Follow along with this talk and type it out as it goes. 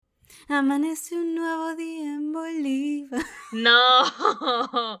Amanece un nuevo día en Bolívar. No,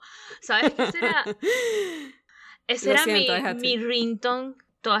 ¿sabes qué será? Ese Lo era siento, mi ringtone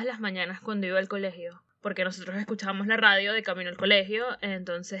todas las mañanas cuando iba al colegio. Porque nosotros escuchábamos la radio de camino al colegio,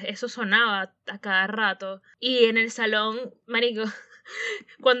 entonces eso sonaba a cada rato. Y en el salón, marico,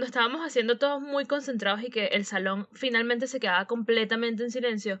 cuando estábamos haciendo todos muy concentrados y que el salón finalmente se quedaba completamente en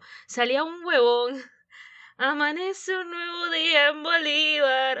silencio, salía un huevón. Amanece un nuevo día en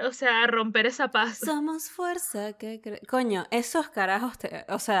Bolívar. O sea, a romper esa paz. Somos fuerza que Coño, esos carajos,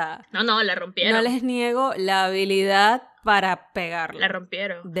 o sea... No, la rompieron. No les niego la habilidad para pegarlo. La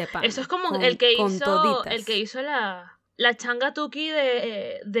rompieron. De pan. Eso es como el que hizo la changa tuki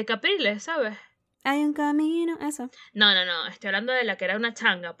de Capriles, ¿sabes? Hay un camino, eso. No, estoy hablando de la que era una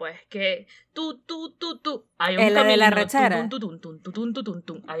changa, pues, que tú. Hay un la camino. De la rechera.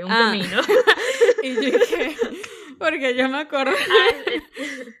 Hay un camino. Y yo dije, porque yo me acuerdo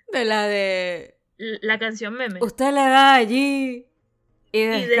de la de... La canción meme. Usted le da allí y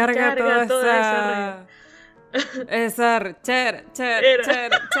descarga toda esa rechera.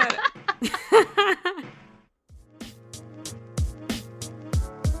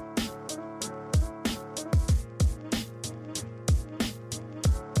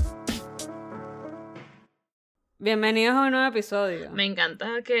 Bienvenidos a un nuevo episodio. Me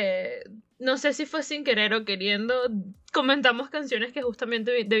encanta que, no sé si fue sin querer o queriendo, comentamos canciones que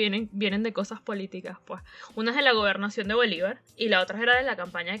justamente vienen de cosas políticas, pues. Una es de la gobernación de Bolívar y la otra era de la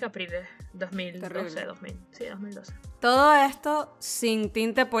campaña de Capriles 2012. Sí, 2012. Todo esto sin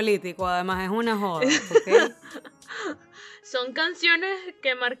tinte político, además es una joda, ¿ok? Son canciones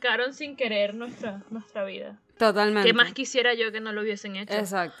que marcaron sin querer nuestra vida. Totalmente. ¿Qué más quisiera yo que no lo hubiesen hecho?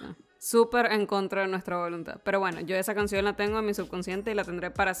 Exacto. Súper en contra de nuestra voluntad. Pero bueno, yo esa canción la tengo en mi subconsciente y la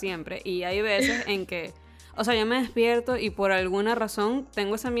tendré para siempre. Y hay veces en que, o sea, yo me despierto y por alguna razón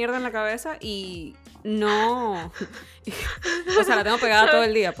tengo esa mierda en la cabeza y no... O sea, la tengo pegada todo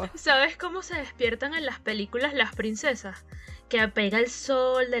el día, pues. ¿Sabes cómo se despiertan en las películas las princesas? Que pega el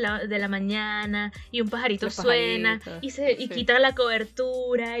sol de la mañana y un pajarito suena y quitan la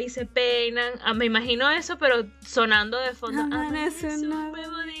cobertura y se peinan. Me imagino eso, pero sonando de fondo. Amanece un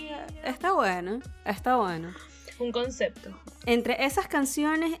nuevo día. Está bueno. Un concepto. Entre esas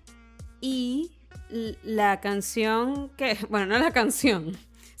canciones y la canción que... Bueno, no la canción,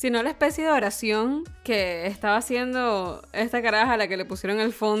 sino la especie de oración que estaba haciendo esta caraja a la que le pusieron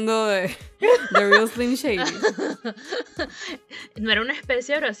el fondo de Real Slim Shady. No era una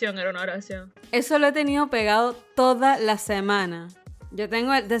especie de oración, era una oración. Eso lo he tenido pegado toda la semana. Yo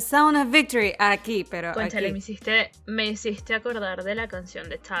tengo el The Sound of Victory aquí, pero Conchale, aquí. me hiciste acordar de la canción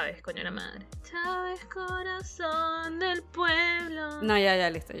de Chávez, coño la madre. Chávez, corazón del pueblo. No, ya,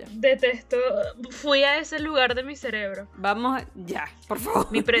 listo, ya. Detesto. Fui a ese lugar de mi cerebro. Vamos, ya, por favor.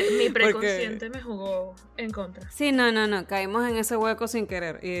 Mi preconsciente me jugó en contra. Sí, no, caímos en ese hueco sin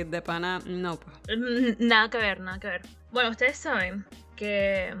querer. Y de pana, no, pues. Nada que ver. Bueno, ustedes saben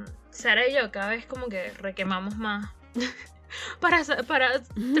que Sara y yo cada vez como que requemamos más para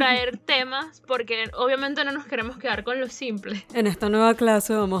traer temas, porque obviamente no nos queremos quedar con lo simple. En esta nueva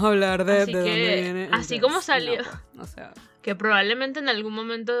clase vamos a hablar de dónde viene. Así como salió. No, o sea... Que probablemente en algún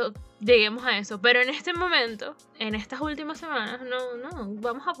momento lleguemos a eso. Pero en este momento, en estas últimas semanas, no,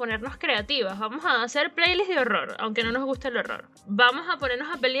 vamos a ponernos creativas. Vamos a hacer playlists de horror, aunque no nos guste el horror. Vamos a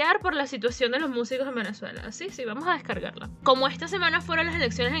ponernos a pelear por la situación de los músicos en Venezuela. Sí, vamos a descargarla. Como esta semana fueron las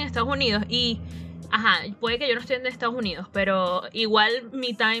elecciones en Estados Unidos y... Ajá, puede que yo no esté en Estados Unidos, pero igual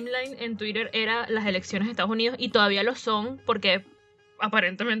mi timeline en Twitter era las elecciones de Estados Unidos y todavía lo son porque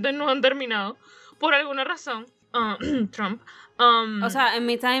aparentemente no han terminado por alguna razón. Trump. O sea, en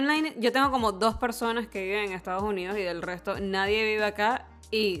mi timeline yo tengo como 2 personas que viven en Estados Unidos y del resto nadie vive acá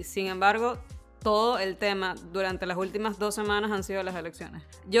y sin embargo todo el tema durante las últimas 2 semanas han sido las elecciones.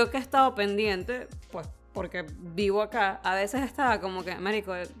 Yo que he estado pendiente, pues porque vivo acá, a veces estaba como que,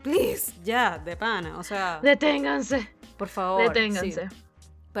 marico, please, ya, de pana, o sea... Deténganse. Por favor. Deténganse. Sí.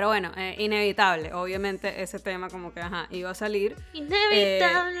 Pero bueno, inevitable, obviamente ese tema como que, iba a salir.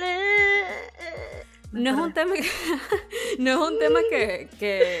 Inevitable. No es un tema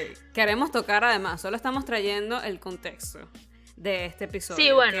que queremos tocar además, solo estamos trayendo el contexto de este episodio.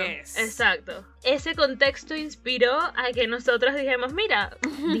 Sí, bueno, exacto. Ese contexto inspiró a que nosotros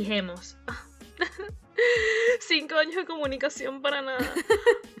dijimos. 5 años de comunicación para nada.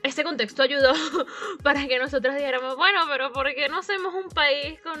 Este contexto ayudó para que nosotros dijéramos, bueno, pero ¿por qué no hacemos un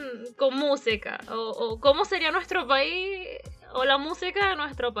país con música? O ¿cómo sería nuestro país? O la música de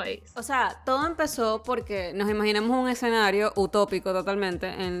nuestro país. O sea, todo empezó porque nos imaginamos un escenario utópico totalmente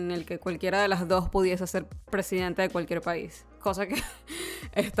en el que cualquiera de las dos pudiese ser presidente de cualquier país. cosa que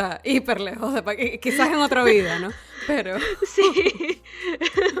está hiper lejos de quizás en otra vida, ¿no? Pero Sí.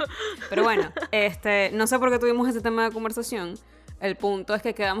 pero bueno, no sé por qué tuvimos ese tema de conversación. El punto es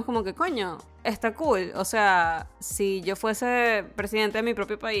que quedamos como que, coño, está cool. O sea, si yo fuese presidente de mi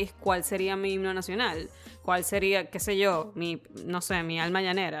propio país, ¿cuál sería mi himno nacional? ¿Cuál sería, qué sé yo, no sé, mi alma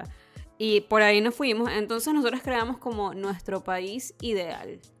llanera? Y por ahí nos fuimos. Entonces nosotros creamos como nuestro país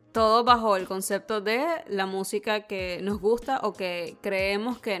ideal. Todo bajo el concepto de la música que nos gusta o que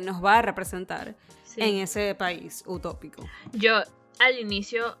creemos que nos va a representar en ese país utópico. Yo al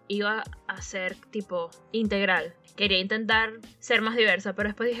inicio iba a ser tipo integral. Quería intentar ser más diversa, pero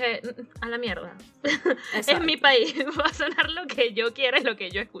después dije, a la mierda. Es mi país, va a sonar lo que yo quiera y lo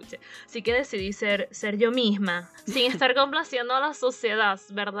que yo escuche. Así que decidí ser yo misma, sin estar complaciendo a la sociedad,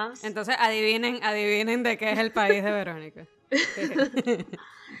 ¿verdad? Entonces adivinen de qué es el país de Verónica.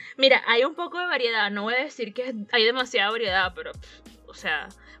 Mira, hay un poco de variedad, no voy a decir que hay demasiada variedad, pero, o sea,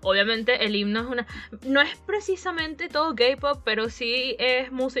 obviamente el himno es no es precisamente todo K-pop, pero sí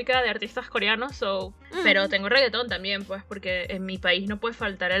es música de artistas coreanos, pero tengo reggaetón también, pues, porque en mi país no puede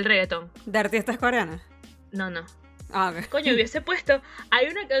faltar el reggaetón. ¿De artistas coreanos? No. Ah, ok. Coño, hubiese puesto, hay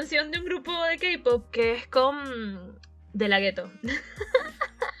una canción de un grupo de K-pop que es con De la Ghetto.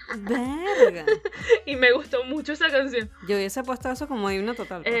 Verga. Y me gustó mucho esa canción. Yo hubiese puesto eso como himno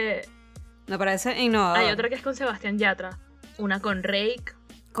total. Me parece innovador. Hay otra que es con Sebastián Yatra, una con Rake.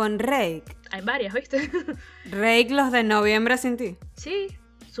 ¿Con Rake? Hay varias, ¿viste? Rake, los de Noviembre sin ti. Sí,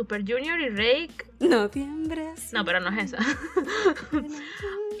 Super Junior y Rake. Noviembre sin No, pero no es esa.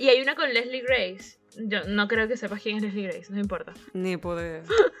 Y hay una con Leslie Grace. Yo no creo que sepas quién es Leslie Grace, no importa. Ni pude.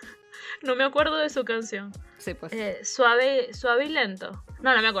 No me acuerdo de su canción. Sí, pues. Suave y lento.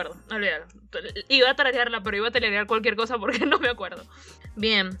 No me acuerdo, olvídalo. Iba a tararearla, pero iba a tararear cualquier cosa porque no me acuerdo.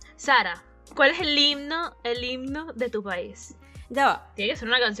 Bien, Sara, ¿cuál es el himno de tu país? Ya va. Tiene que ser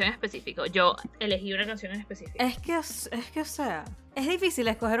una canción en específico. Yo elegí una canción en específico. Es que, o sea, es difícil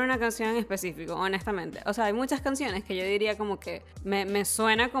escoger una canción en específico, honestamente. O sea, hay muchas canciones que yo diría como que me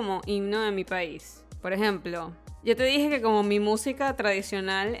suena como himno de mi país. Por ejemplo, yo te dije que como mi música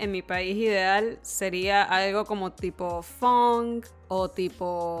tradicional en mi país ideal sería algo como tipo funk o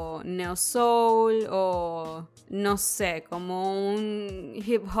tipo neo soul o no sé, como un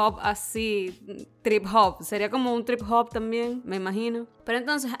hip hop así, trip hop. Sería como un trip hop también, me imagino. Pero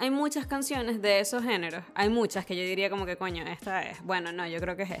entonces hay muchas canciones de esos géneros. Hay muchas que yo diría como que coño, esta es. Bueno, no, yo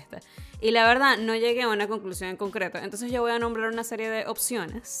creo que es esta. Y la verdad no llegué a una conclusión en concreto. Entonces yo voy a nombrar una serie de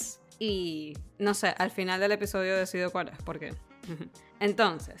opciones. Y no sé, al final del episodio decido cuál es, porque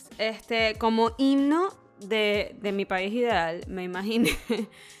entonces, como himno de mi país ideal, me imaginé,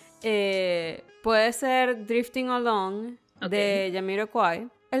 puede ser Drifting Along, de Jamiroquai.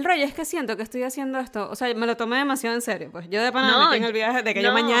 El rollo es que siento que estoy haciendo esto, o sea, me lo tomé demasiado en serio, pues yo de pana me metí en el viaje de que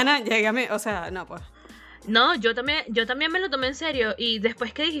yo mañana llegué a o sea, no, pues. No, yo también me lo tomé en serio. Y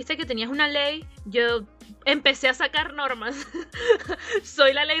después que dijiste que tenías una ley, yo empecé a sacar normas.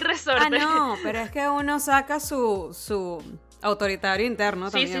 Soy la ley resorte. Ah, no, pero es que uno saca su autoritario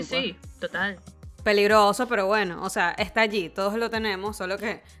interno también. Sí, total. Peligroso, pero bueno, o sea, está allí, todos lo tenemos, solo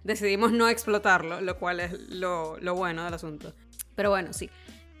que decidimos no explotarlo, lo cual es lo bueno del asunto. Pero bueno, sí.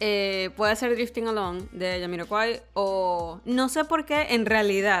 Puede ser Drifting Along de Jamiroquai o no sé por qué en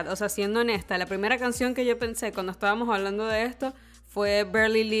realidad, o sea, siendo honesta, la primera canción que yo pensé cuando estábamos hablando de esto fue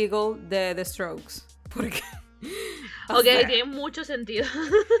Barely Legal de The Strokes. Porque ok, sea, tiene mucho sentido.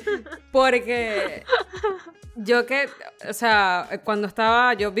 Porque yo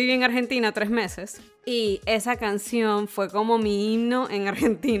viví en Argentina 3 meses y esa canción fue como mi himno en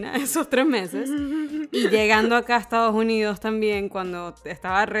Argentina esos 3 meses. Y llegando acá a Estados Unidos también, cuando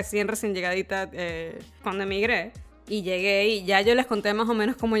estaba recién llegadita, cuando emigré, y llegué y ya yo les conté más o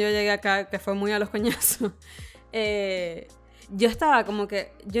menos cómo yo llegué acá, que fue muy a los coñazos. Yo estaba como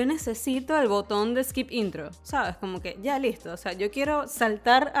que, yo necesito el botón de skip intro, ¿sabes? Como que, ya listo, o sea, yo quiero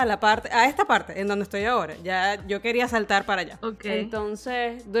saltar a esta parte en donde estoy ahora. Ya yo quería saltar para allá. Okay.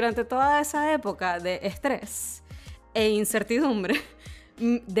 Entonces, durante toda esa época de estrés e incertidumbre,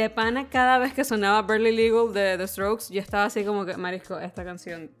 de pana cada vez que sonaba Barely Legal de The Strokes, yo estaba así como que, marisco, esta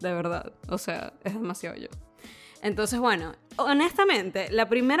canción, de verdad, o sea, es demasiado yo. Entonces, bueno, honestamente, la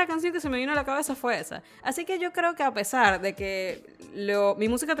primera canción que se me vino a la cabeza fue esa. Así que yo creo que a pesar de que mi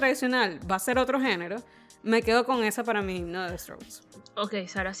música tradicional va a ser otro género, me quedo con esa para mí, no de The Strokes. Ok,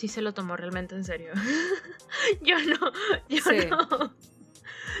 Sara sí se lo tomó realmente en serio. Yo no.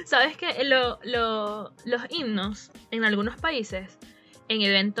 ¿Sabes qué? Los himnos en algunos países, en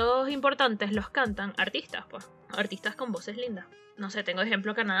eventos importantes, los cantan artistas, pues. Artistas con voces lindas. no sé, tengo de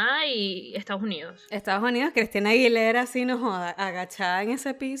ejemplo Canadá y Estados Unidos. Estados Unidos, Cristina Aguilera, así no joda, agachada en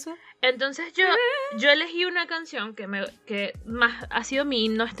ese piso. Entonces yo elegí una canción que más ha sido mi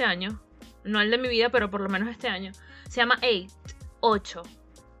himno este año. No el de mi vida, pero por lo menos este año. Se llama 8.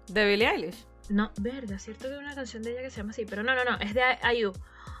 ¿De Billie Eilish? No, verga, cierto que hay una canción de ella que se llama así, pero no, es de IU.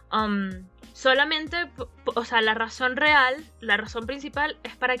 Solamente, o sea, la razón principal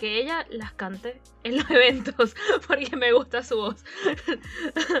es para que ella las cante en los eventos, porque me gusta su voz.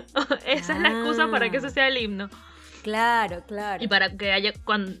 Esa es la excusa para que ese sea el himno. Claro. Y para que haya,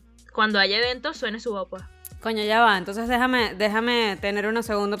 cuando haya eventos, suene su voz, pues. Coño, ya va, entonces déjame tener una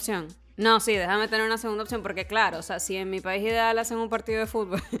segunda opción. No, sí, déjame tener una segunda opción, porque claro, o sea, si en mi país ideal hacen un partido de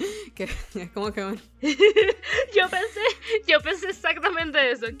fútbol, que es como que bueno. Yo pensé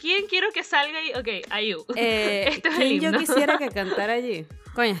exactamente eso. ¿Quién quiero que salga ahí? Ok, IU. Esto es el ¿Quién himno. yo quisiera que cantara allí?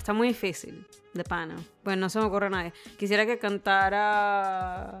 Coño, está muy difícil, de pana. Pues no se me ocurre a nadie. Quisiera que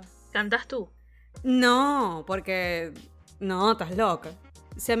cantara... ¿Cantas tú? No, porque... No, estás loca.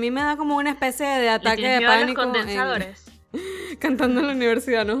 Si a mí me da como una especie de ataque de pánico. pánico... Los condensadores. Cantando en la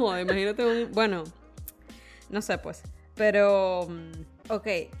universidad, no joda, imagínate bueno, no sé pues, pero ok,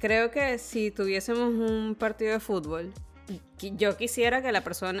 creo que si tuviésemos un partido de fútbol, yo quisiera que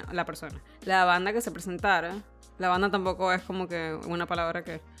la banda que se presentara, la banda tampoco es como que una palabra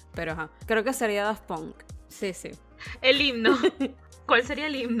que, pero ajá, creo que sería Daft Punk, sí. El himno. ¿Cuál sería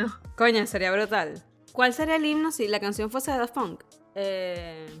el himno? Coño, sería brutal. ¿Cuál sería el himno si la canción fuese de Daft Punk?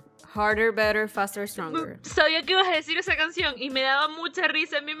 Harder, Better, Faster, Stronger. Sabía que ibas a decir esa canción y me daba mucha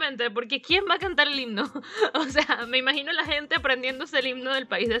risa en mi mente porque ¿quién va a cantar el himno? O sea, me imagino la gente aprendiéndose el himno del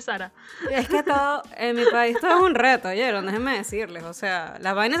país de Zara. Es que todo, en mi país todo es un reto, oyeron, déjenme decirles, o sea,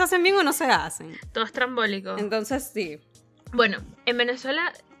 las vainas se hacen bien o no se hacen. Todo es trambólico. Entonces sí. Bueno, en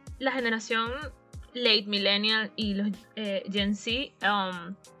Venezuela la generación late millennial y los Gen Z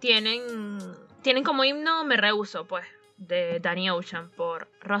tienen como himno Me Rehuso, pues, de Danny Ocean, por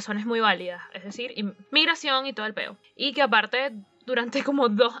razones muy válidas, es decir, migración y todo el peo. Y que aparte, durante como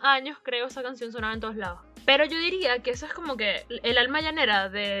 2 años, creo, esa canción sonaba en todos lados. Pero yo diría que eso es como que el alma llanera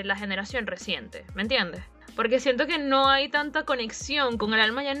de la generación reciente, ¿me entiendes? Porque siento que no hay tanta conexión con el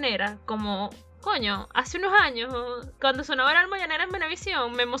alma llanera como... Coño, hace unos años, cuando sonaba el alma llanera en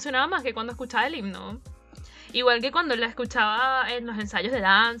Venevisión, me emocionaba más que cuando escuchaba el himno. Igual que cuando la escuchaba en los ensayos de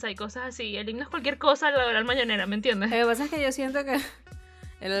danza y cosas así. El himno es cualquier cosa al alma llanera, ¿me entiendes? Lo que pasa es que yo siento que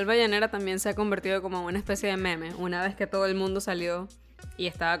el alma llanera también se ha convertido como una especie de meme. Una vez que todo el mundo salió y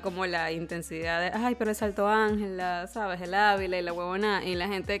estaba como la intensidad de ay, pero el Salto Ángel, ¿sabes? El Ávila y la huevona. Y la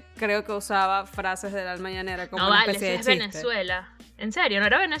gente creo que usaba frases del alma llanera como una especie de chiste. No, vale, es Venezuela. ¿En serio? ¿No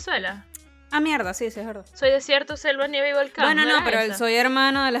era Venezuela? Ah, mierda, sí, es verdad. Soy desierto, selva, nieve y volcán. Bueno, no, pero esa? Soy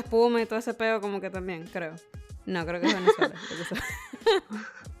hermano de la espuma y todo ese pedo como que también, creo. No, creo que es Venezuela.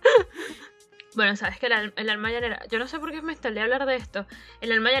 Bueno, sabes que el alma llanera, yo no sé por qué me instalé a hablar de esto.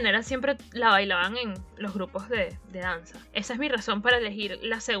 El alma llanera siempre la bailaban en los grupos de danza. Esa es mi razón para elegir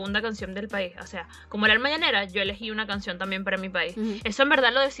la segunda canción del país. O sea, como el alma llanera, yo elegí una canción también para mi país. Eso en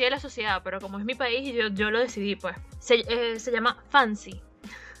verdad lo decide la sociedad, pero como es mi país, yo lo decidí, pues. Se llama Fancy.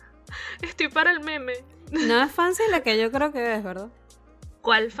 Estoy para el meme. No es Fancy la que yo creo que es, ¿verdad?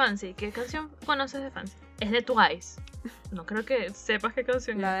 ¿Cuál Fancy? ¿Qué canción conoces de Fancy? Es de Twice. No creo que sepas qué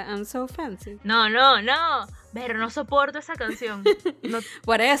canción es. La de I'm So Fancy. No. Pero no soporto esa canción. No.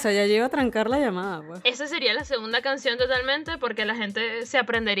 Por eso, ya llego a trancar la llamada, pues. Esa sería la segunda canción totalmente porque la gente se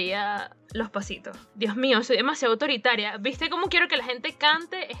aprendería los pasitos. Dios mío, soy demasiado autoritaria. ¿Viste cómo quiero que la gente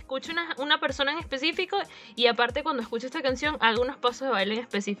cante, escuche una persona en específico y aparte cuando escuche esta canción haga unos pasos de baile en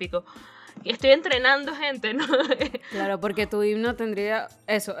específico? Estoy entrenando gente, ¿no? Claro, porque tu himno tendría...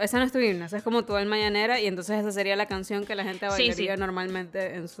 Eso, esa no es tu himno, esa es como tu alma llanera y entonces esa sería la canción que la gente bailaría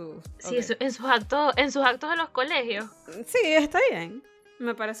normalmente en sus... Sí, okay. en sus actos de los colegios. Sí, está bien.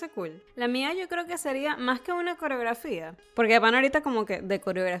 Me parece cool. La mía yo creo que sería más que una coreografía. Porque van ahorita como que de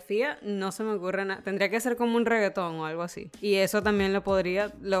coreografía no se me ocurre nada. Tendría que ser como un reggaetón o algo así. Y eso también lo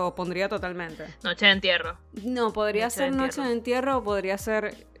pondría totalmente. Noche de entierro. No, podría ser noche de entierro o podría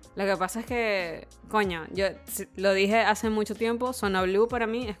ser... Lo que pasa es que, coño, yo lo dije hace mucho tiempo, Zona Blue para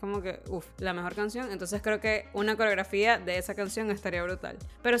mí es como que, la mejor canción. Entonces creo que una coreografía de esa canción estaría brutal.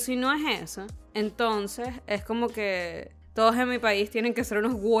 Pero si no es eso, entonces es como que todos en mi país tienen que ser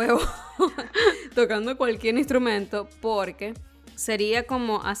unos huevos tocando cualquier instrumento porque sería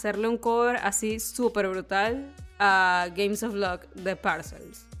como hacerle un cover así súper brutal a Games of Luck de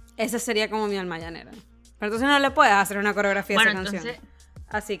Parcels. Esa sería como mi alma llanera. Pero entonces no le puedes hacer una coreografía a esa canción. Entonces...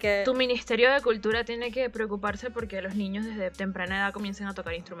 Así que... Tu Ministerio de Cultura tiene que preocuparse porque los niños desde temprana edad comiencen a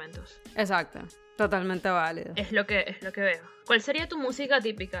tocar instrumentos. Exacto. Totalmente válido. Es lo que veo. ¿Cuál sería tu música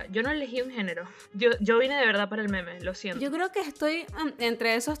típica? Yo no elegí un género. Yo vine de verdad para el meme, lo siento. Yo creo que estoy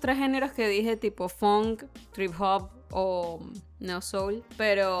entre esos 3 géneros que dije, tipo funk, trip hop o neo soul,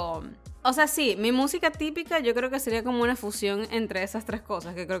 pero... O sea, sí, mi música típica yo creo que sería como una fusión entre esas 3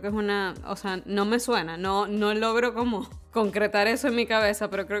 cosas, que creo que es una... O sea, no me suena, no logro como concretar eso en mi cabeza,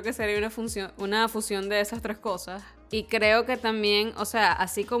 pero creo que sería una fusión de esas 3 cosas. Y creo que también, o sea,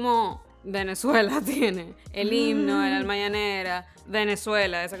 así como Venezuela tiene el himno, el alma llanera,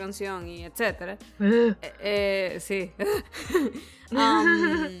 Venezuela, esa canción y etcétera. Sí.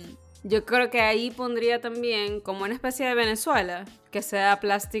 Yo creo que ahí pondría también como una especie de Venezuela, que sea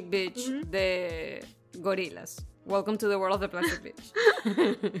Plastic Beach de Gorillaz. Welcome to the world of the Plastic Beach.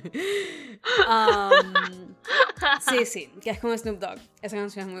 Sí, que es con Snoop Dogg. Esa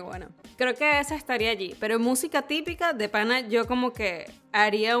canción es muy buena. Creo que esa estaría allí. Pero música típica, de pana, yo como que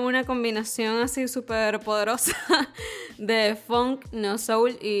haría una combinación así súper poderosa de funk, no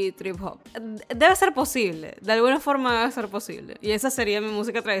soul y trip hop. Debe ser posible. De alguna forma debe ser posible. Y esa sería mi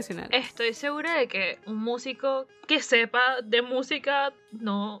música tradicional. Estoy segura de que un músico que sepa de música,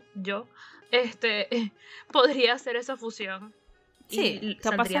 no yo, podría hacer esa fusión. Sí, y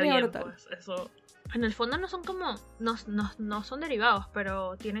capaz saldría sería bien, brutal. pues, eso. En el fondo no son como, no son derivados,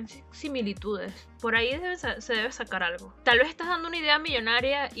 pero tienen similitudes. Por ahí se debe sacar algo. Tal vez estás dando una idea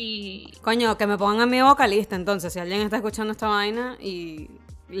millonaria y... Coño, que me pongan a mi vocalista entonces, si alguien está escuchando esta vaina y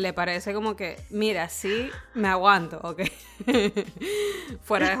le parece como que, mira, sí, me aguanto, ok.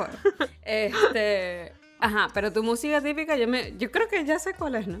 Fuera de juego. Ajá, pero tu música típica, yo creo que ya sé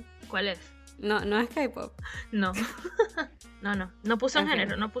cuál es, ¿no? ¿Cuál es? No es K-pop. No. No puse un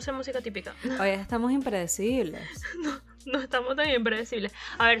género, no puse música típica. Oye, estamos impredecibles. No estamos tan impredecibles.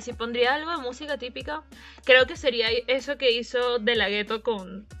 A ver, si pondría algo de música típica, creo que sería eso que hizo De La Ghetto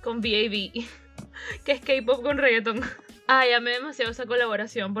con B.A.B. que es K-pop con reggaeton. Ay, amé demasiado esa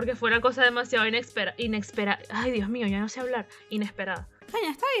colaboración porque fue una cosa demasiado inesperada. Ay, Dios mío, ya no sé hablar. Inesperada. Coño,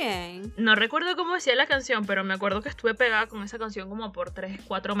 está bien. No recuerdo cómo decía la canción, pero me acuerdo que estuve pegada con esa canción como por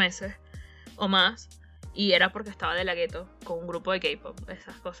 3-4 meses o más. Y era porque estaba De La Ghetto con un grupo de K-pop,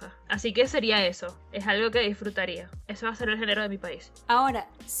 esas cosas. Así que sería eso, es algo que disfrutaría. Eso va a ser el género de mi país. Ahora,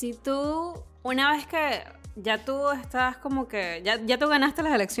 si tú, una vez que ya tú estás como que, ya tú ganaste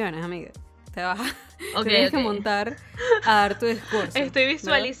las elecciones, amiga, te vas a tienes que montar a dar tu discurso. Estoy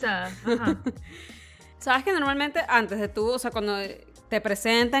visualizada. Ajá. Sabes que normalmente antes de tú, o sea, cuando te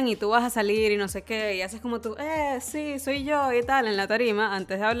presentan y tú vas a salir y no sé qué, y haces como tú, sí, soy yo y tal, en la tarima,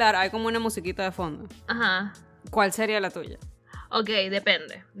 antes de hablar hay como una musiquita de fondo. Ajá. ¿Cuál sería la tuya? Ok,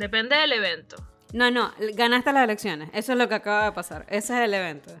 depende del evento. No, ganaste las elecciones, eso es lo que acaba de pasar, ese es el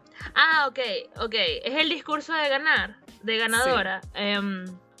evento. Ah, ok, es el discurso de ganar, de ganadora.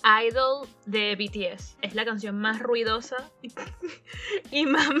 Sí. Idol de BTS. Es la canción más ruidosa y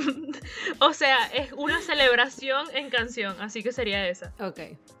más... O sea, es una celebración en canción, así que sería esa. Ok.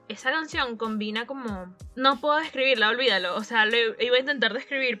 Esa canción combina como... No puedo describirla, olvídalo. O sea, iba a intentar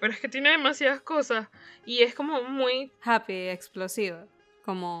describir, pero es que tiene demasiadas cosas. Y es como muy... Happy, explosiva.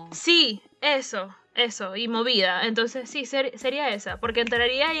 Como... Sí, eso, y movida. Entonces sí, sería esa. Porque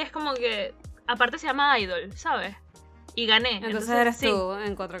entraría y es como que... Aparte se llama Idol, ¿sabes? Y gané. Entonces eres tú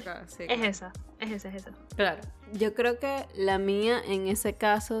en 4K. Sí, es claro. esa. Claro. Yo creo que la mía en ese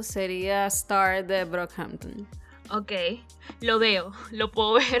caso sería Star de Brockhampton. Ok, lo veo, lo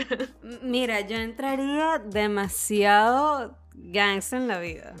puedo ver. Mira, yo entraría demasiado gangsta en la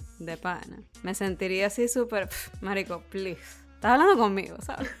vida, de pana. Me sentiría así súper, marico, please. Estás hablando conmigo,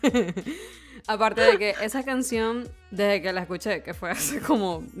 ¿sabes? Aparte de que esa canción, desde que la escuché, que fue hace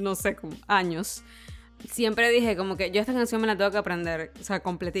como, no sé, como años... Siempre dije como que yo esta canción me la tengo que aprender, o sea,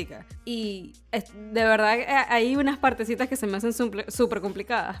 completica. Y de verdad hay unas partecitas que se me hacen súper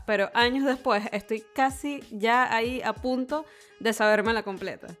complicadas, pero años después estoy casi ya ahí a punto de sabérmela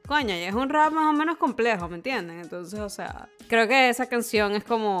completa. Coño, y es un rap más o menos complejo, ¿me entienden? Entonces, o sea, creo que esa canción es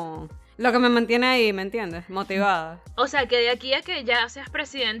como lo que me mantiene ahí, ¿me entiendes? Motivada. O sea, que de aquí a que ya seas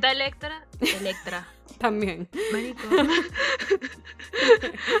presidenta electra. También. Marico.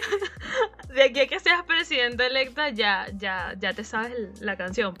 De aquí a que seas presidenta electa, ya te sabes la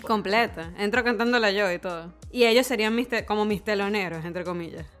canción. Pues. Completa. Entro cantándola yo y todo. Y ellos serían como mis teloneros, entre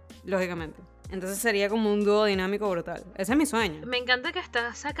comillas. Lógicamente. Entonces sería como un dúo dinámico brutal. Ese es mi sueño. Me encanta que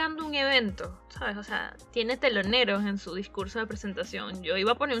estás sacando un evento, ¿sabes? O sea, tiene teloneros en su discurso de presentación. Yo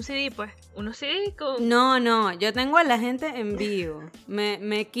iba a poner un CD, pues. Unos CD con... No, yo tengo a la gente en vivo.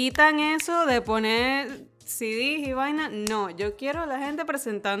 Me quitan eso de poner CDs y vaina, no, yo quiero a la gente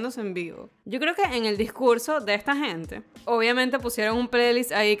presentándose en vivo. Yo creo que en el discurso de esta gente, obviamente pusieron un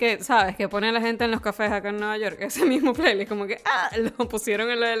playlist ahí que, ¿sabes? Que pone a la gente en los cafés acá en Nueva York, ese mismo playlist, como que, lo pusieron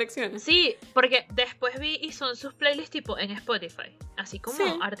en las elecciones. Sí, porque después vi y son sus playlists tipo en Spotify, así como sí.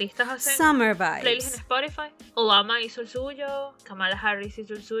 Artistas hacen Summer vibes. playlists en Spotify. Obama hizo el suyo, Kamala Harris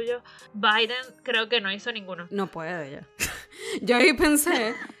hizo el suyo, Biden creo que no hizo ninguno. No puede ya. Yo ahí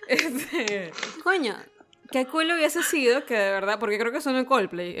pensé, coño, qué cool hubiese sido que de verdad, porque creo que son el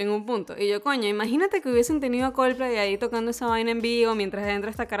Coldplay en un punto. Y yo, coño, imagínate que hubiesen tenido a Coldplay ahí tocando esa vaina en vivo mientras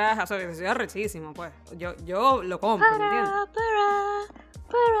entra esta caraja. O sea, hubiese sido rechísimo, pues. Yo lo compro, ¿me entiendes?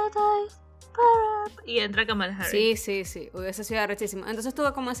 Y entra Kamala Harris. Sí, hubiese sido rechísimo. Entonces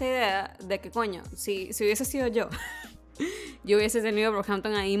tuve como esa idea de que, coño, si hubiese sido yo hubiese tenido a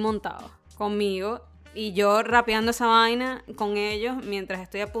Brockhampton ahí montado conmigo. Y yo rapeando esa vaina con ellos mientras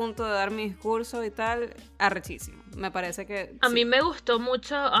estoy a punto de dar mi discurso y tal, arrechísimo. Me parece que... A sí. mí me gustó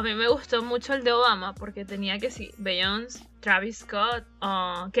mucho el de Obama, porque tenía que sí, Beyoncé, Travis Scott,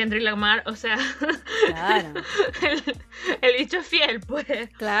 Kendrick Lamar, o sea... Claro. el bicho fiel, pues.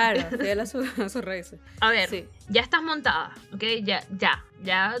 Claro, fiel a su raíces. A ver, sí. Ya estás montada, ¿ok?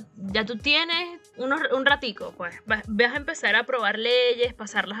 Ya tú tienes un ratico, pues. Vas a empezar a aprobar leyes,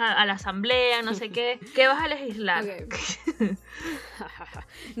 pasarlas a la asamblea, no sé qué. ¿Qué vas a legislar? Okay.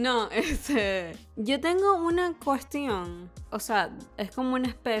 No, yo tengo una cuestión, o sea, es como una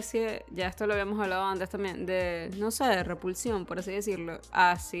especie, ya esto lo habíamos hablado antes también, de, no sé, de repulsión, por así decirlo,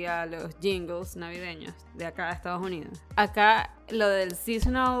 hacia los jingles navideños de acá de Estados Unidos. Acá lo del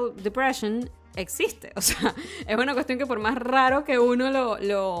seasonal depression existe, o sea, es una cuestión que por más raro que uno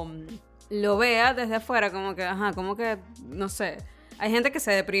lo vea desde afuera, como que, no sé... Hay gente que se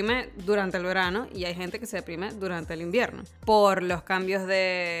deprime durante el verano y hay gente que se deprime durante el invierno por los cambios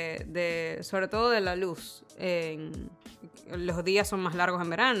sobre todo de la luz. Los días son más largos en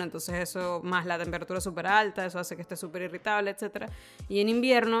verano, entonces eso, más la temperatura súper alta, eso hace que esté súper irritable, etc. Y en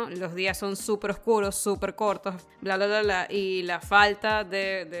invierno los días son súper oscuros, súper cortos, bla, bla, bla, bla, y la falta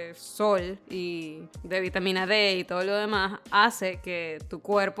de sol y de vitamina D y todo lo demás hace que tu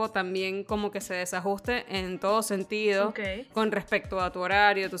cuerpo también como que se desajuste en todo sentido, okay, con respecto a tu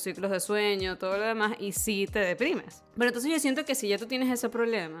horario, tus ciclos de sueño, todo lo demás, y sí te deprimes. Pero entonces yo siento que si ya tú tienes ese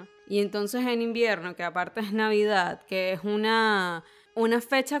problema, y entonces en invierno, que aparte es Navidad, que es una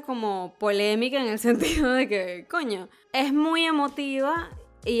fecha como polémica en el sentido de que, coño, es muy emotiva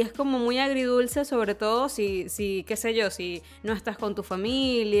y es como muy agridulce, sobre todo si qué sé yo, si no estás con tu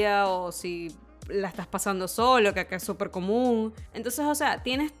familia o si la estás pasando solo, que acá es súper común. Entonces, o sea,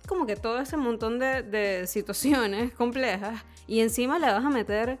 tienes como que todo ese montón de situaciones complejas y encima le vas a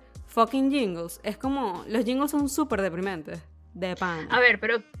meter fucking jingles. Es como, los jingles son súper deprimentes, de pan. A ver,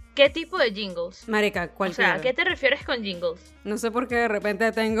 pero ¿qué tipo de jingles? Marica, cualquiera. O sea, ¿a qué te refieres con jingles? No sé por qué de repente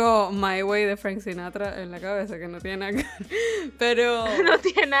tengo My Way de Frank Sinatra en la cabeza, que no tiene nada que ver, pero... No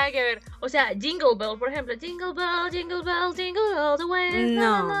tiene nada que ver. O sea, Jingle Bell, por ejemplo. Jingle Bell, Jingle Bell, Jingle All the Way.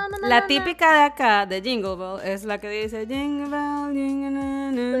 No, la típica de acá, de Jingle Bell, es la que dice Jingle Bell,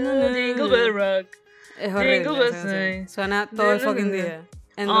 Jingle Bell Rock. Es horrible. Jingle Bell, suena todo el fucking día,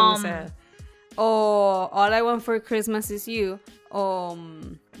 en donde sea. O All I Want for Christmas is You, o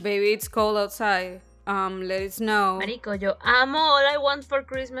Baby It's Cold Outside, Let It Snow. Marico, yo amo All I Want for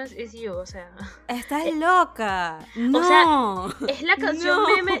Christmas is You, o sea... Estás loca. No. O sea, es la canción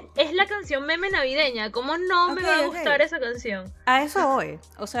meme, es la canción meme navideña. ¿Cómo no me va a gustar esa canción? A eso voy.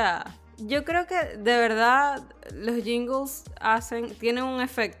 O sea, yo creo que de verdad los jingles tienen un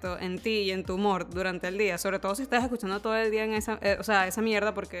efecto en ti y en tu humor durante el día, sobre todo si estás escuchando todo el día en esa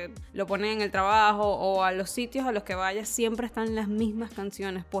mierda, porque lo ponen en el trabajo o a los sitios a los que vayas, siempre están las mismas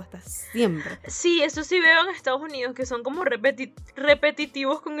canciones puestas, siempre. Sí, eso sí veo en Estados Unidos, que son como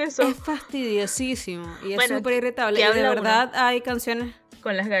repetitivos con eso. Es fastidiosísimo y es súper irritable. Y de verdad hay canciones...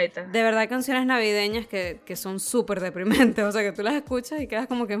 Con las gaitas. De verdad hay canciones navideñas que son súper deprimentes, o sea, que tú las escuchas y quedas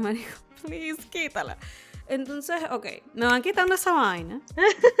como que, marico, please, quítala. Entonces, ok, me van quitando esa vaina.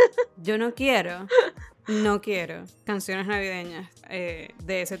 Yo no quiero canciones navideñas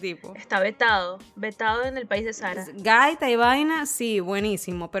de ese tipo. Está vetado en el país de Zara. Gaita y vaina, sí,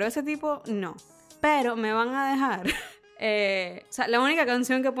 buenísimo, pero ese tipo, no. Pero me van a dejar... o sea, la única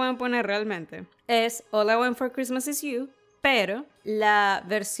canción que pueden poner realmente es All I Want for Christmas is You, pero la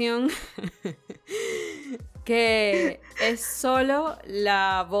versión que es solo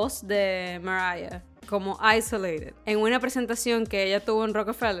la voz de Mariah, como Isolated, en una presentación que ella tuvo en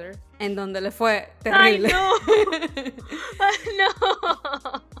Rockefeller, en donde le fue terrible. ¡Ay, no! ¡Ay,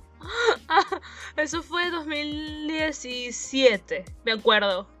 no! Eso fue 2017. Me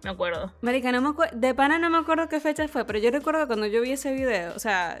acuerdo. Marica, de pana no me acuerdo qué fecha fue, pero yo recuerdo cuando yo vi ese video, o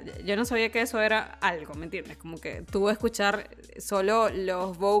sea, yo no sabía que eso era algo, ¿me entiendes? Como que tuve que escuchar solo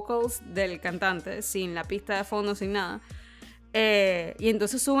los vocals del cantante, sin la pista de fondo, sin nada. Y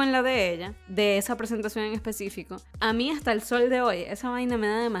entonces suben la de ella, de esa presentación en específico. A mí hasta el sol de hoy esa vaina me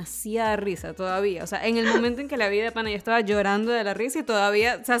da demasiada risa todavía. O sea, en el momento en que la vi de pana yo estaba llorando de la risa y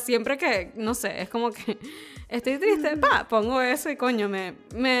todavía, o sea, siempre que, no sé, es como que estoy triste, pongo eso y coño,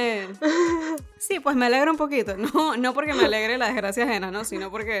 sí, pues me alegra un poquito. No porque me alegre la desgracia ajena, ¿no? Sino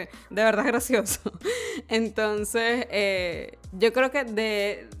porque de verdad es gracioso. Entonces, yo creo que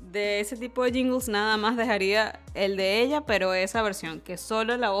de ese tipo de jingles nada más dejaría el de ella, pero esa versión, que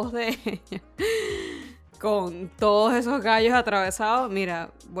solo la voz de ella, con todos esos gallos atravesados,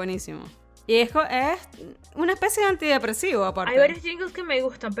 mira, buenísimo. Y es una especie de antidepresivo, aparte. Hay varios jingles que me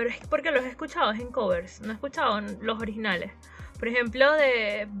gustan, pero es porque los he escuchado en covers, no he escuchado los originales. Por ejemplo,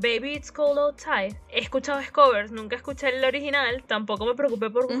 de Baby It's Cold Outside, he escuchado covers, nunca escuché el original, tampoco me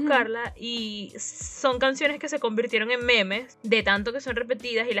preocupé por buscarla, y son canciones que se convirtieron en memes, de tanto que son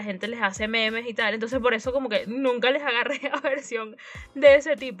repetidas y la gente les hace memes y tal, entonces por eso como que nunca les agarré a versión de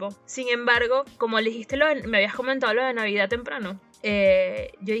ese tipo. Sin embargo, como dijiste, me habías comentado lo de Navidad temprano,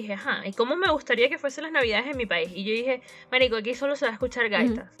 yo dije, ¿y cómo me gustaría que fuesen las navidades en mi país? Y yo dije, marico, aquí solo se va a escuchar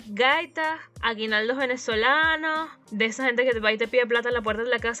gaitas. Gaitas, aguinaldos venezolanos, de esa gente que va y te pide plata en la puerta de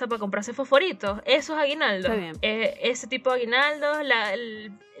la casa para comprarse fosforitos. Esos aguinaldos. Ese tipo de aguinaldos,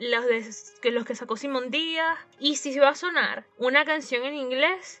 los que sacó Simón Díaz. Y si va a sonar una canción en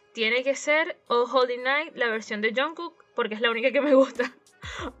inglés, tiene que ser Oh Holy Night, la versión de Jungkook, porque es la única que me gusta.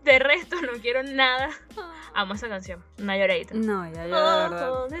 De resto no quiero nada. Amo esa canción, una lloradita. No, ya yo de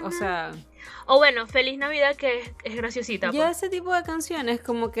verdad, o sea... O bueno, Feliz Navidad, que es graciosita. Yo ese tipo de canciones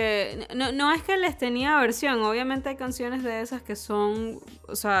como que... No es que les tenía versión, obviamente hay canciones de esas que son...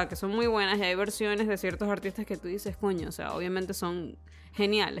 O sea, que son muy buenas y hay versiones de ciertos artistas que tú dices, coño, o sea, obviamente son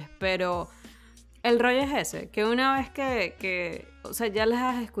geniales, pero... El rollo es ese, que una vez que o sea, ya las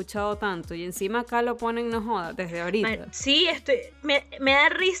has escuchado tanto y encima acá lo ponen, no joda, desde ahorita. Sí, me da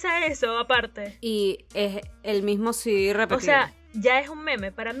risa eso, aparte. Y es el mismo CD repetido. O sea, ya es un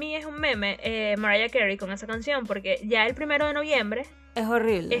meme, para mí es un meme Mariah Carey con esa canción, porque ya el 1 de noviembre... Es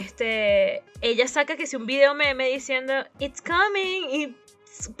horrible. Ella saca que si un video meme diciendo It's coming y...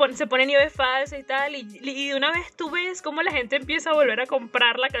 se pone nieve falsa y tal, y de una vez tú ves cómo la gente empieza a volver a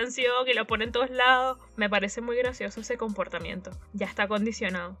comprar la canción y la pone en todos lados. Me parece muy gracioso ese comportamiento. Ya está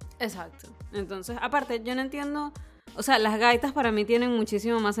condicionado. Exacto. Entonces, aparte, yo no entiendo... O sea, las gaitas para mí tienen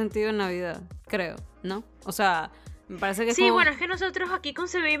muchísimo más sentido en Navidad, creo, ¿no? O sea, me parece que sí, como... bueno, es que nosotros aquí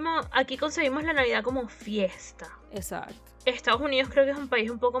concebimos la Navidad como fiesta. Exacto. Estados Unidos creo que es un país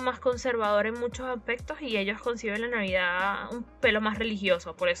un poco más conservador en muchos aspectos y ellos conciben la Navidad un pelo más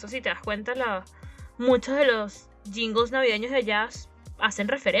religioso. Por eso, si te das cuenta, muchos de los jingles navideños de allá hacen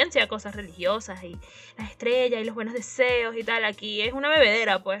referencia a cosas religiosas y las estrellas y los buenos deseos y tal. Aquí es una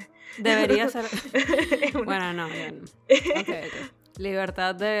bebedera, pues. Debería ser... Bueno, no, bien. Okay.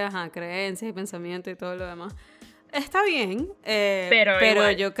 Libertad de creencias y pensamiento y todo lo demás. Está bien,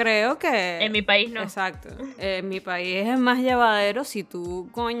 pero yo creo que... En mi país no. Exacto. En mi país es más llevadero si tú,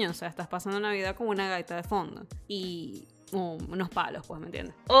 coño, o sea, estás pasando Navidad con una gaita de fondo y unos palos, pues, ¿me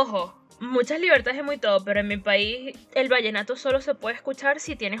entiendes? Ojo, muchas libertades y muy todo, pero en mi país el vallenato solo se puede escuchar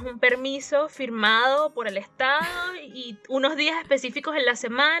si tienes un permiso firmado por el Estado y unos días específicos en la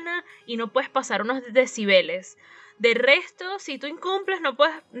semana y no puedes pasar unos decibeles. De resto, si tú incumples, no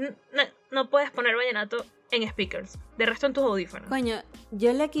puedes poner vallenato en speakers, de resto en tus audífonos. Coño,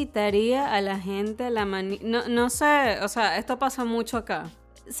 yo le quitaría a la gente la no sé, o sea, esto pasa mucho acá.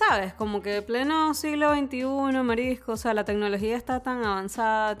 ¿Sabes? Como que pleno siglo XXI, marisco, o sea, la tecnología está tan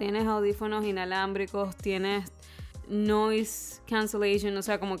avanzada, tienes audífonos inalámbricos, tienes noise cancellation, o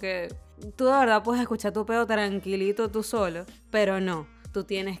sea, como que tú de verdad puedes escuchar tu pedo tranquilito tú solo, pero no. Tú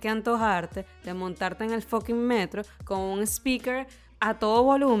tienes que antojarte de montarte en el fucking metro con un speaker a todo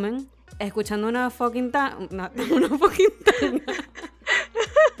volumen, escuchando una fucking tanga.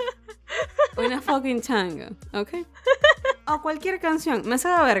 Una fucking changa, ¿ok? O cualquier canción. Me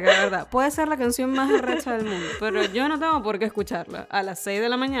sabe verga, de verdad. Puede ser la canción más arrecha del mundo, pero yo no tengo por qué escucharla a las 6 de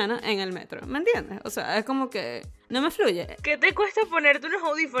la mañana en el metro. ¿Me entiendes? O sea, es como que no me fluye. ¿Qué te cuesta ponerte unos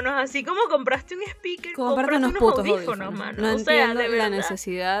audífonos? Así como compraste un speaker, comprate unos putos audífonos, mano. No o entiendo sea, de la verdad.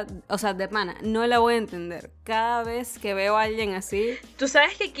 necesidad. O sea, de pana, no la voy a entender. Cada vez que veo a alguien así... Tú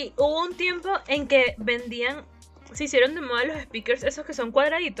sabes que aquí hubo un tiempo en que se hicieron de moda los speakers esos que son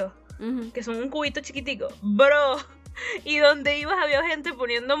cuadraditos. Que son un cubito chiquitico. Bro, Y donde ibas había gente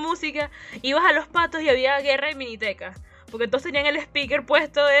poniendo música, ibas a Los Patos y había guerra de minitecas. Porque todos tenían el speaker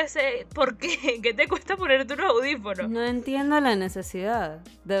puesto ese. ¿Por qué? ¿Qué te cuesta ponerte unos audífonos? No entiendo la necesidad,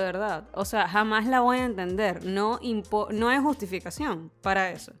 de verdad. O sea, jamás la voy a entender. No hay justificación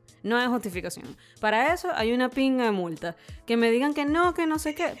para eso. No hay justificación. Para eso hay una pinga de multa. Que me digan que no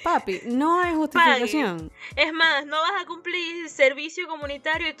sé qué. Papi, no hay justificación. Pague. Es más, no vas a cumplir servicio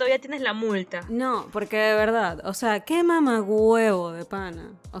comunitario y todavía tienes la multa. No, porque de verdad, o sea, qué mamagüevo de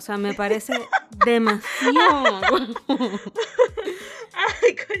pana. O sea, me parece demasiado.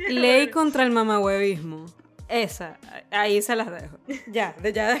 Ay, coño. Ley contra el mamagüevismo. Esa, ahí se las dejo. Ya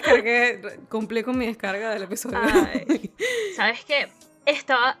descargué, cumplí con mi descarga del episodio. Ay. ¿Sabes qué?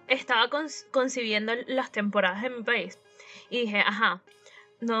 Estaba concibiendo las temporadas en mi país y dije,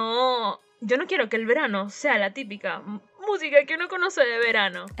 no, yo no quiero que el verano sea la típica música que uno conoce de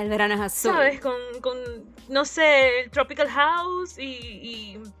verano. El verano es azul. ¿Sabes? Con no sé, el Tropical House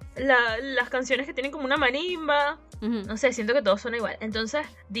y las canciones que tienen como una marimba. Uh-huh. No sé, siento que todo suena igual. Entonces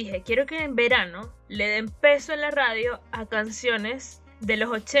dije, quiero que en verano le den peso en la radio a canciones de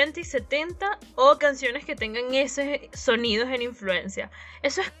los 80 y 70 o canciones que tengan esos sonidos en influencia.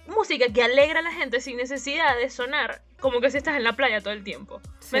 Eso es música que alegra a la gente sin necesidad de sonar como que si estás en la playa todo el tiempo.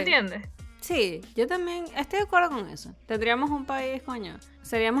 Sí. ¿Me entiendes? Sí, yo también estoy de acuerdo con eso. Tendríamos un país, coño.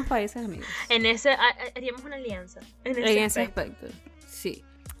 Seríamos países amigos. En ese, haríamos una alianza. En ese aspecto. Sí.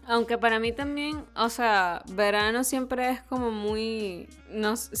 Aunque para mí también, o sea, verano siempre es como muy...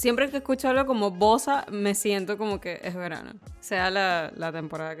 No, siempre que escucho algo como bossa, me siento como que es verano. Sea la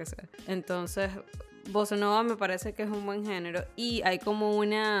temporada que sea. Entonces, bossa nova me parece que es un buen género. Y hay como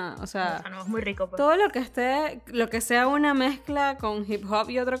una... O sea... Bossa nova es muy rico. Pues. Todo lo que sea una mezcla con hip hop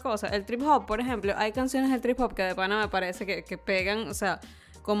y otra cosa. El trip hop, por ejemplo, hay canciones del trip hop que de pana me parece que pegan, o sea,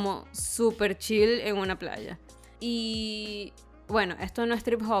 como súper chill en una playa. Y... Bueno, esto no es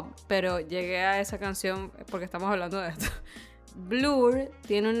trip hop, pero llegué a esa canción porque estamos hablando de esto. Blur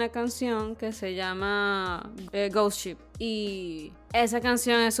tiene una canción que se llama Ghost Ship. Y esa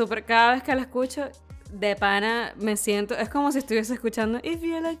canción es súper... Cada vez que la escucho, de pana me siento... Es como si estuviese escuchando If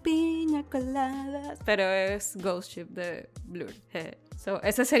You Like Piña Coladas. Pero es Ghost Ship de Blur. So,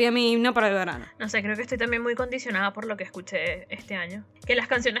 ese sería mi himno para el verano. No sé, creo que estoy también muy condicionada por lo que escuché este año. Que las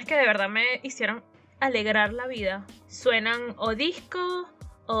canciones que de verdad me hicieron alegrar la vida suenan o disco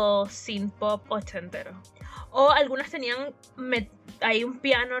o synth pop ochentero. O algunas tenían ahí un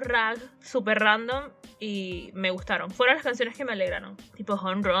piano rag super random y me gustaron. Fueron las canciones que me alegraron, tipo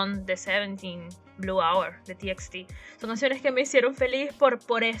Home Run de 17, Blue Hour de TXT. Son canciones que me hicieron feliz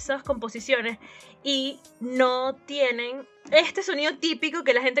por esas composiciones y no tienen este sonido típico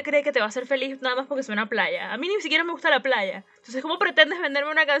que la gente cree que te va a hacer feliz nada más porque suena a playa. A mí ni siquiera me gusta la playa. Entonces, ¿cómo pretendes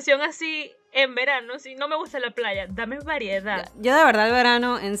venderme una canción así en verano si no me gusta la playa? Dame variedad. Yo de verdad el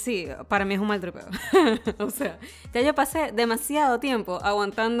verano en sí, para mí es un mal tripeo. O sea, ya yo pasé demasiado tiempo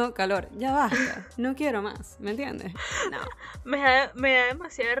aguantando calor. Ya basta, no quiero más, ¿me entiendes? No. Me da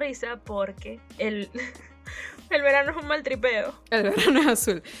demasiada risa porque el verano es un mal tripeo. El verano es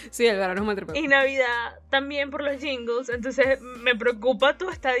azul. Sí, el verano es un mal tripeo. Y Navidad también por los jingles. Entonces me preocupa tu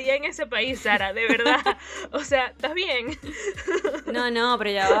estadía en ese país, Zara, de verdad. O sea, ¿estás bien? No, pero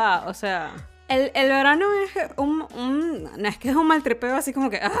ya va. O sea, el verano es no es que es un mal tripeo así como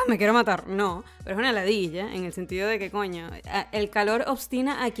que, me quiero matar. No, pero es una ladilla en el sentido de que, coño, el calor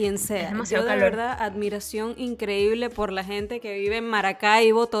obstina a quien sea. Es demasiado calor. De verdad, admiración increíble por la gente que vive en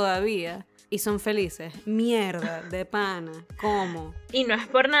Maracaibo todavía. Y son felices. Mierda, de pana. ¿Cómo? Y no es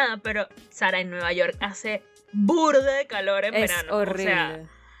por nada, pero Sara, en Nueva York hace burda de calor en verano. Es horrible. O sea,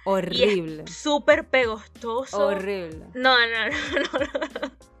 horrible. Y es súper pegostoso. Horrible. No.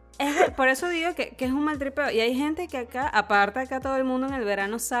 Por eso digo que es un mal tripeo. Y hay gente que acá todo el mundo en el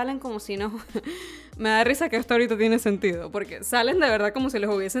verano salen como si no... Me da risa que esto ahorita tiene sentido. Porque salen de verdad como si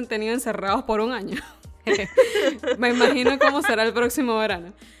los hubiesen tenido encerrados por un año. Me imagino cómo será el próximo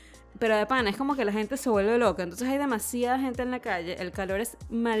verano. Pero de pana, es como que la gente se vuelve loca. Entonces hay demasiada gente en la calle. El calor es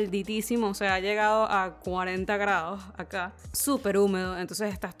malditísimo. O sea, ha llegado a 40 grados acá. Súper húmedo.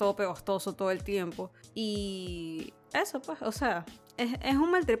 Entonces estás todo pegostoso todo el tiempo. Y eso pues, o sea, es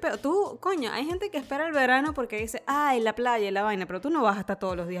un mal tripeo. Tú, coño, hay gente que espera el verano porque dice, ay, la playa y la vaina. Pero tú no vas a estar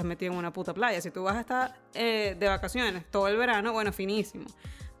todos los días metido en una puta playa. Si tú vas a estar de vacaciones todo el verano, bueno, finísimo.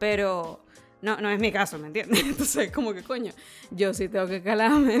 Pero... No es mi caso, ¿me entiendes? Entonces, como que, coño, yo sí tengo que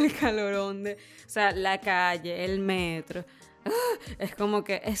calarme el calorón de... O sea, la calle, el metro, es como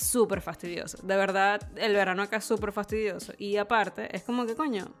que es súper fastidioso. De verdad, el verano acá es súper fastidioso. Y aparte, es como que,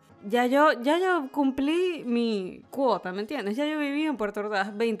 coño, ya yo cumplí mi cuota, ¿me entiendes? Ya yo viví en Puerto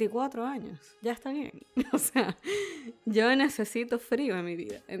Ordaz 24 años. Ya está bien. O sea, yo necesito frío en mi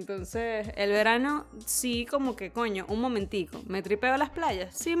vida. Entonces, el verano sí como que, coño, un momentico. ¿Me tripeo las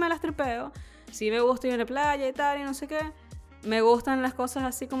playas? Sí me las tripeo. Sí me gusta ir a la playa y tal y no sé qué. Me gustan las cosas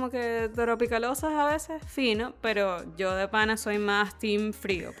así como que tropicalosas a veces, fino, pero yo de pana soy más team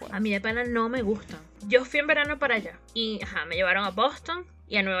frío, pues. A mí de pana no me gustan. Yo fui en verano para allá y me llevaron a Boston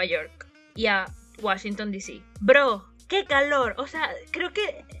y a Nueva York y a Washington DC. Bro, qué calor. O sea, creo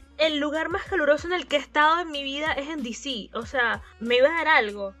que el lugar más caluroso en el que he estado en mi vida es en DC. O sea, me iba a dar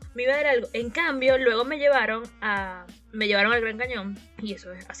algo. En cambio, luego me llevaron al Gran Cañón y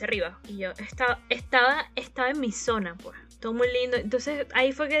eso es hacia arriba. Y yo estaba en mi zona, pues. Todo muy lindo. Entonces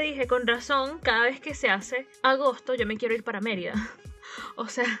ahí fue que dije, con razón, cada vez que se hace agosto, yo me quiero ir para Mérida. O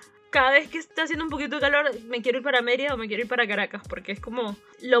sea, cada vez que está haciendo un poquito de calor, me quiero ir para Mérida o me quiero ir para Caracas, porque es como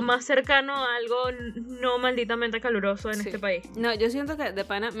lo más cercano a algo no malditamente caluroso en este país. No, yo siento que de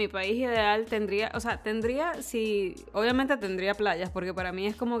pana mi país ideal obviamente tendría playas, porque para mí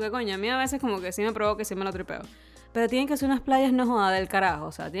es como que, coño, a mí a veces como que sí me provoca y sí me lo tripeo. Pero tienen que ser unas playas no joda del carajo,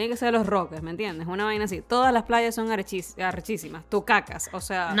 o sea, tienen que ser Los Roques, ¿me entiendes? Una vaina así. Todas las playas son arrechísimas, tucacas, o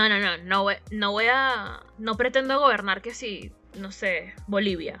sea... No pretendo gobernar que sí, no sé,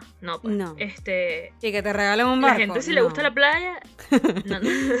 Bolivia, no, pues. No. Y que te regalen un barco. La gente si le gusta la playa,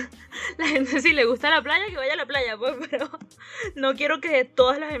 la gente si le gusta la playa, que vaya a la playa, pues, pero no quiero que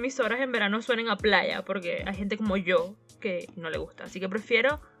todas las emisoras en verano suenen a playa, porque hay gente como yo que no le gusta, así que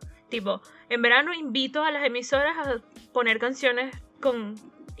prefiero... Tipo, en verano invito a las emisoras a poner canciones con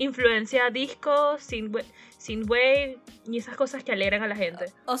influencia disco, synthwave y esas cosas que alegran a la gente.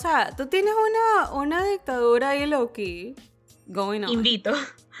 O sea, tú tienes una dictadura ahí low-key going on. Invito.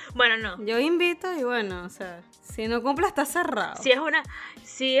 Bueno, no. Yo invito y bueno, o sea, si no cumple está cerrado. Sí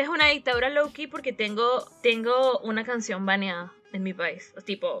es una dictadura low-key porque tengo una canción baneada en mi país.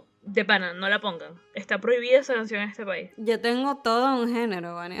 Tipo, de pana, no la pongan. Está prohibida esa canción en este país. Yo tengo todo un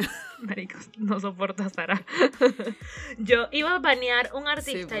género baneado. Maricos, no soporto a Sara. Yo iba a banear un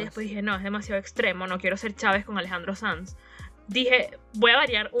artista sí, pues. Y después dije, no, es demasiado extremo, no quiero ser Chávez con Alejandro Sanz. Dije, voy a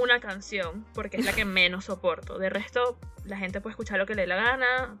variar una canción porque es la que menos soporto. De resto, la gente puede escuchar lo que le dé la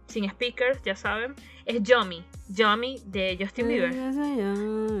gana, sin speakers, ya saben. Es Yummy de Justin Bieber.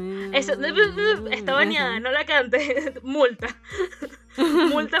 Eso, está baneada, no la cante. Multa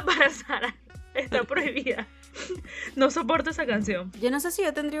para Sara. Está prohibida. No soporto esa canción. Yo no sé si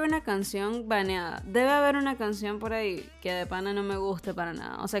yo tendría una canción baneada. Debe haber una canción por ahí que de pana no me guste para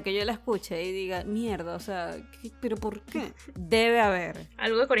nada. O sea, que yo la escuche y diga, mierda, o sea, ¿pero por qué? Debe haber.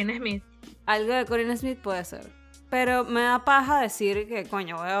 Algo de Corinne Smith. Algo de Corinne Smith puede ser. Pero me da paja decir que,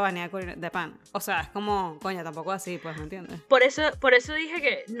 coño, voy a banear de pana. O sea, es como, coño, tampoco así, pues, ¿me entiendes? Por eso dije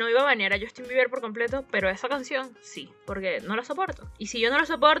que no iba a banear a Justin Bieber por completo, pero esa canción sí, porque no la soporto. Y si yo no la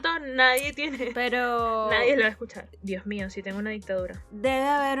soporto, nadie lo va a escuchar. Dios mío, sí tengo una dictadura. Debe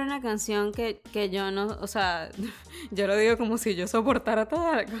haber una canción que yo no, o sea, yo lo digo como si yo soportara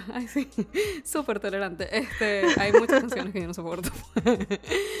toda. Ay, sí, súper tolerante. Hay muchas canciones que yo no soporto.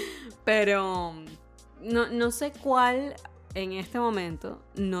 Pero... No sé cuál en este momento,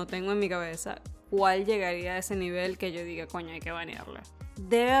 no tengo en mi cabeza cuál llegaría a ese nivel que yo diga, coño, hay que banearla.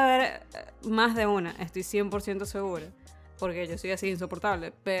 Debe haber más de una, estoy 100% segura, porque yo soy así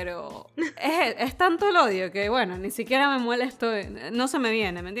insoportable, pero es tanto el odio que, bueno, ni siquiera me molesto, no se me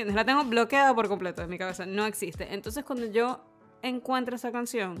viene, ¿me entiendes? La tengo bloqueada por completo en mi cabeza, no existe. Entonces cuando yo encuentre esa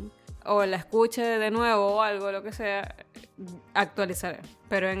canción, o la escuche de nuevo o algo, lo que sea, actualizaré.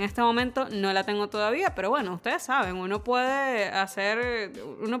 Pero en este momento no la tengo todavía, pero bueno, ustedes saben, uno puede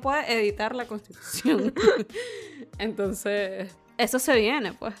editar la Constitución. Entonces, eso se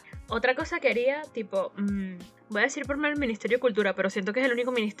viene, pues. Otra cosa que haría, tipo, voy a decir por el Ministerio de Cultura, pero siento que es el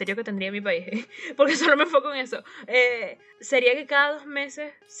único ministerio que tendría en mi país, porque solo me enfoco en eso. Sería que cada 2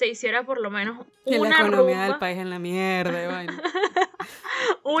 meses se hiciera por lo menos una la economía rumba del país en la mierda, vaina.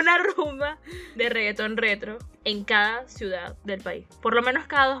 Una rumba de reggaetón retro en cada ciudad del país. Por lo menos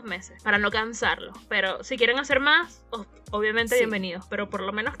cada 2 meses, para no cansarlos. Pero si quieren hacer más, obviamente sí. Bienvenidos. Pero por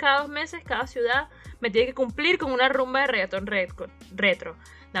lo menos cada 2 meses, cada ciudad me tiene que cumplir con una rumba de reggaetón retro.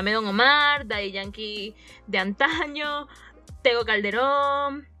 Dame Don Omar, Daddy Yankee de antaño, Tego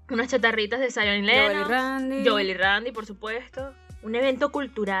Calderón, unas chatarritas de Zion y Lennox, Joel y Randy, por supuesto. Un evento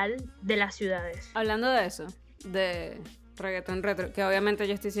cultural de las ciudades. Hablando de eso, de reggaetón retro, que obviamente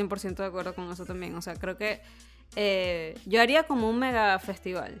yo estoy 100% de acuerdo con eso también. O sea, creo que yo haría como un mega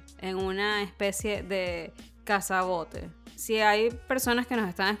festival en una especie de cazabote. si hay personas que nos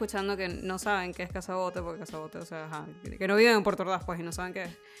están escuchando que no saben qué es casabote, porque casabote, o sea, ajá, que no viven en Puerto Ordaz, pues, y no saben qué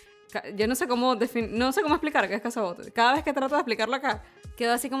es. Yo no sé cómo explicar qué es casabote. Cada vez que trato de explicarlo acá,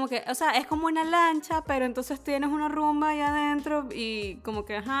 quedo así como que, o sea, es como una lancha, pero entonces tienes una rumba ahí adentro y como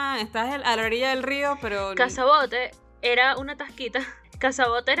que, ajá, estás a la orilla del río, pero... Casabote era una tasquita.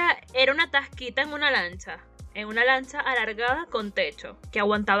 Casabote era una tasquita en una lancha alargada con techo, que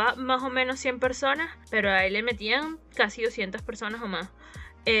aguantaba más o menos 100 personas, pero ahí le metían casi 200 personas o más.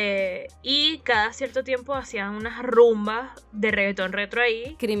 Y cada cierto tiempo hacían unas rumbas de reggaetón retro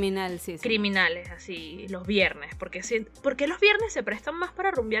ahí. Criminal, sí. Criminales, así, los viernes. ¿Por qué los viernes se prestan más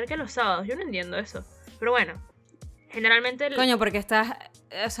para rumbear que los sábados? Yo no entiendo eso. Pero bueno, generalmente... Coño, porque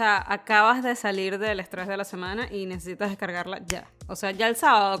acabas de salir del estrés de la semana y necesitas descargarla ya. O sea, ya el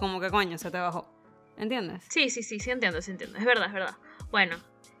sábado como que coño, se te bajó. ¿Entiendes? Sí, entiendo. Es verdad. Bueno,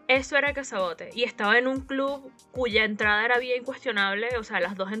 eso era casabote. Y estaba en un club cuya entrada era bien incuestionable. O sea,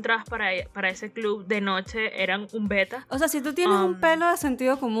 las 2 entradas para ese club de noche eran un beta. O sea, si tú tienes un pelo de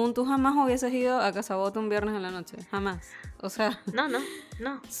sentido común, tú jamás hubieses ido a casabote un viernes en la noche. Jamás. O sea...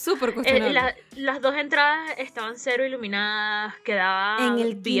 No. Súper cuestionable. Las 2 entradas estaban cero iluminadas. Quedaba en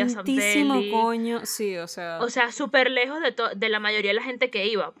el vía quintísimo Santelli. Coño. Sí, o sea... O sea, súper lejos de la mayoría de la gente que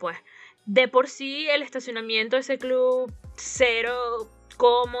iba, pues. De por sí, el estacionamiento de ese club, cero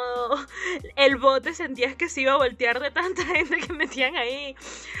cómodo. El bote sentías que se iba a voltear de tanta gente que metían ahí.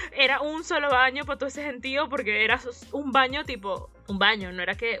 Era un solo baño para todo ese sentido, porque era un baño tipo... Un baño, no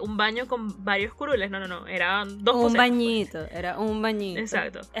era que un baño con varios curules, no, eran 2 un bañito, pues. Era un bañito.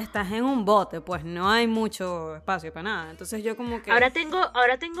 Exacto. Estás en un bote, pues no hay mucho espacio para nada. Entonces yo como que... Ahora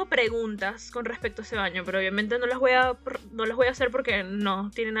tengo preguntas con respecto a ese baño, pero obviamente no las voy a hacer porque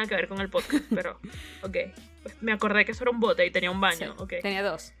no tiene nada que ver con el podcast, pero ok. Pues me acordé que eso era un bote y tenía un baño, sí, ok. Tenía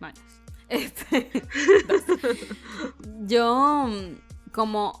 2 baños. 2. Yo,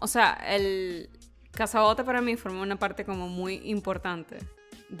 como, o sea, el casabote para mí formó una parte como muy importante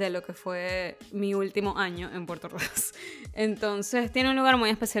de lo que fue mi último año en Puerto Ordaz. Entonces tiene un lugar muy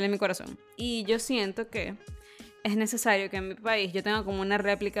especial en mi corazón. Y yo siento que es necesario que en mi país yo tenga como una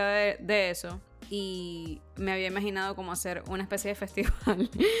réplica de eso. Y me había imaginado como hacer una especie de festival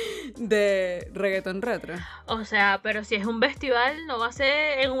de reggaetón retro. O sea, pero si es un festival no va a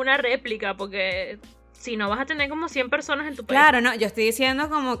ser en una réplica, porque si no vas a tener como 100 personas en tu país. Claro, no, yo estoy diciendo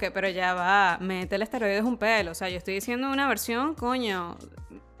como que, pero ya va, métele esteroides un pelo. O sea, yo estoy diciendo una versión, coño,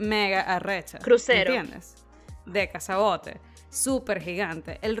 mega arrecha. Crucero. ¿Entiendes? De casabote. Súper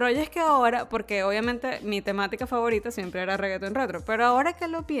gigante. El rollo es que ahora, porque obviamente mi temática favorita siempre era reggaetón retro, pero ahora que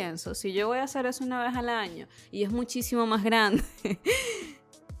lo pienso, si yo voy a hacer eso una vez al año y es muchísimo más grande,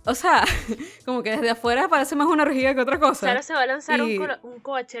 o sea, como que desde afuera parece más una orgía que otra cosa. Sara se va a lanzar un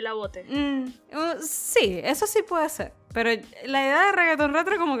Coachella bote. Sí, eso sí puede ser. Pero la idea de reggaetón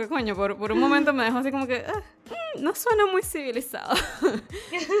retro como que coño, por un momento me dejó así como que no suena muy civilizado.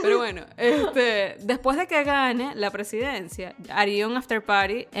 Pero bueno, después de que gane la presidencia, haría un after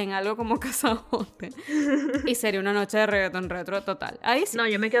party en algo como casabote y sería una noche de reggaetón retro total. Ahí sí. No,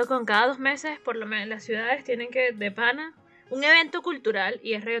 yo me quedo con cada 2 meses, por lo menos las ciudades tienen que, de pana, un evento cultural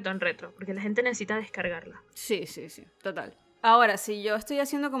y es reggaetón retro, porque la gente necesita descargarla. Sí, total. Ahora, si yo estoy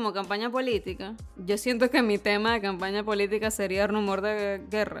haciendo como campaña política, yo siento que mi tema de campaña política sería Rumor de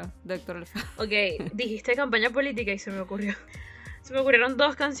Guerra, de Héctor Alfaro. Ok, dijiste campaña política y se me ocurrieron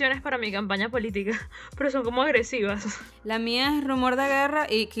 2 canciones para mi campaña política, pero son como agresivas. La mía es Rumor de Guerra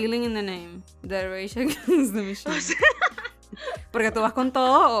y Killing in the Name, de Rage Against the Machine. O sea... Porque tú vas con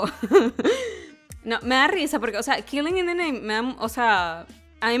todo. No, me da risa porque, o sea, Killing in the Name, o sea...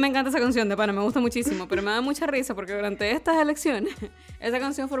 A mí me encanta esa canción, de pana, me gusta muchísimo, pero me da mucha risa porque durante estas elecciones esa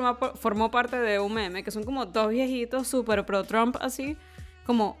canción formó parte de un meme que son como 2 viejitos súper pro Trump así,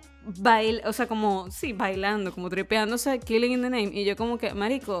 como bailando, como tripeándose Killing in the Name, y yo como que,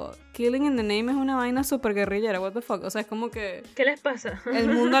 marico, Killing in the Name es una vaina súper guerrillera, what the fuck, o sea, es como que... ¿Qué les pasa? El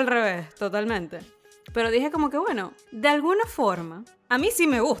mundo al revés, totalmente. Pero dije como que, bueno, de alguna forma, a mí sí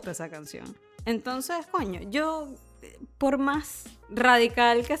me gusta esa canción. Entonces, coño, yo... por más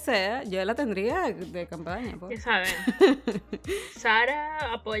radical que sea, yo la tendría de campaña. Ya saben.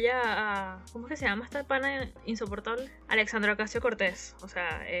 Sara apoya a... ¿Cómo es que se llama esta pana insoportable? Alexandra Ocasio-Cortez. O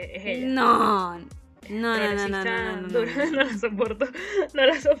sea, es ella. No. No la soporto. No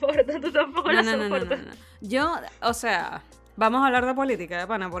la soporto. Tú tampoco la soportas. No. Yo, o sea... Vamos a hablar de política, de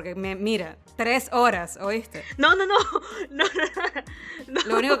pana, porque mira, 3 horas, ¿oíste? No.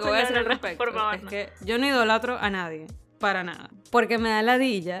 Lo único que voy a decir al respecto por favor, es que yo no idolatro a nadie. para nada. Porque me da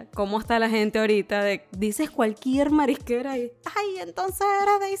ladilla cómo está la gente ahorita dices cualquier marisquera y ay, entonces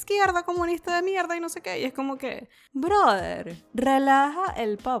eres de izquierda, comunista de mierda y no sé qué. Y es como que, brother, relaja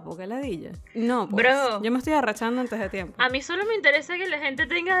el papo, que ladilla. No, pues, bro, yo me estoy arrachando antes de tiempo. A mí solo me interesa que la gente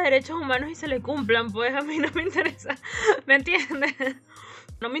tenga derechos humanos y se le cumplan, pues a mí no me interesa, ¿me entiendes?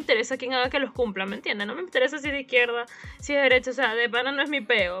 No me interesa quién haga que los cumpla, ¿me entiendes? No me interesa si es de izquierda, si es de derecha, o sea, de pana no es mi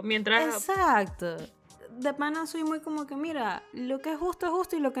peo, mientras... Exacto. De pana soy muy como que, mira, lo que es justo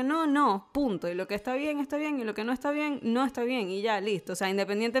y lo que no, no, punto. Y lo que está bien, y lo que no está bien, no está bien. Y ya, listo. O sea,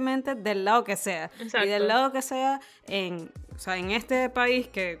 independientemente del lado que sea. Exacto. Y del lado que sea, en este país,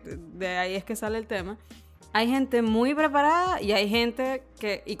 que de ahí es que sale el tema, hay gente muy preparada y hay gente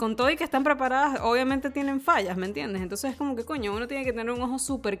que, y con todo y que están preparadas, obviamente tienen fallas, ¿me entiendes? Entonces es como que, coño, uno tiene que tener un ojo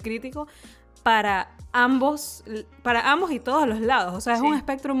súper crítico para ambos y todos los lados. O sea, es un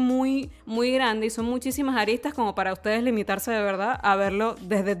espectro muy, muy grande y son muchísimas aristas como para ustedes limitarse de verdad a verlo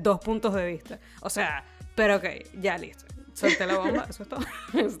desde 2 puntos de vista. O sea, pero ok, ya listo. Solté la bomba, eso es todo.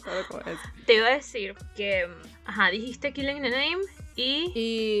 Eso es todo. Te iba a decir que, dijiste Killing the Name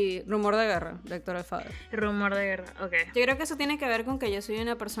y Rumor de Guerra, de Héctor el Father. Rumor de Guerra, ok. Yo creo que eso tiene que ver con que yo soy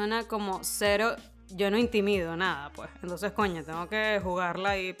una persona como cero, yo no intimido nada, pues. Entonces, coño, tengo que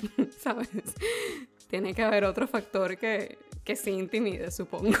jugarla y, ¿sabes? Tiene que haber otro factor que sí intimide,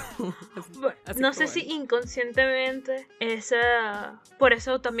 supongo. No sé si inconscientemente por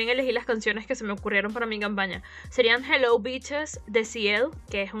eso también elegí las canciones que se me ocurrieron para mi campaña. Serían Hello Bitches de CL,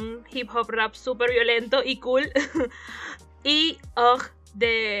 que es un hip hop rap súper violento y cool. Y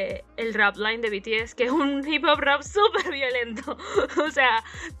de el rap line de BTS, que es un hip hop rap súper violento. O sea,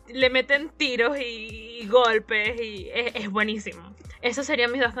 le meten tiros y golpes y es buenísimo. Esas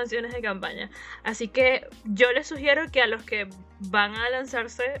serían mis 2 canciones de campaña. Así que yo les sugiero que a los que van a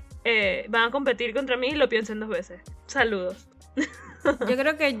lanzarse, van a competir contra mí, lo piensen 2 veces. Saludos. Yo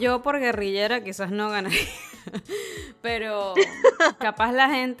creo que yo por guerrillera quizás no ganaría. Pero capaz la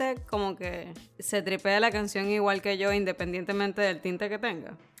gente como que se tripea la canción igual que yo, independientemente del tinte que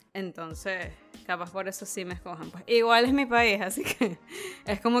tenga. Entonces, capaz por eso sí me escojan. Pues igual es mi país, así que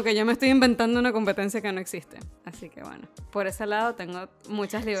es como que yo me estoy inventando una competencia que no existe. Así que bueno, por ese lado tengo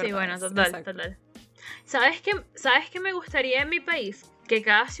muchas libertades. Sí, bueno, total. ¿Sabes qué me gustaría en mi país? Que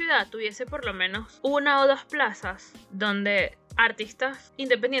cada ciudad tuviese por lo menos 1 o 2 plazas donde artistas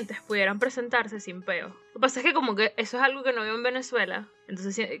independientes pudieran presentarse sin peo. Lo que pasa es que como que eso es algo que no veo en Venezuela,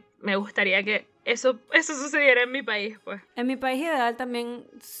 entonces me gustaría que eso sucediera en mi país, pues. En mi país ideal también,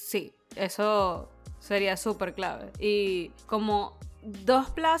 sí, eso sería súper clave. Y como 2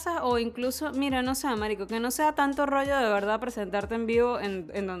 plazas o incluso, mira, no sé, marico, que no sea tanto rollo de verdad presentarte en vivo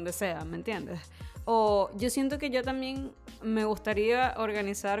en donde sea, ¿me entiendes? O yo siento que yo también me gustaría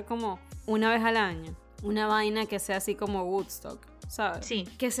organizar como una vez al año una vaina que sea así como Woodstock, ¿sabes? Sí.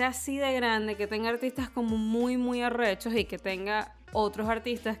 Que sea así de grande, que tenga artistas como muy, muy arrechos y que tenga otros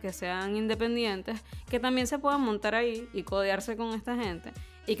artistas que sean independientes, que también se puedan montar ahí y codearse con esta gente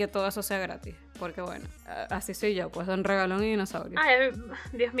y que todo eso sea gratis. Porque bueno, así soy yo, pues don regalón y dinosaurio. Ay,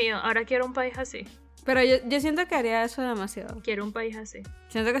 Dios mío, ahora quiero un país así. Pero yo siento que haría eso demasiado. Quiero un país así.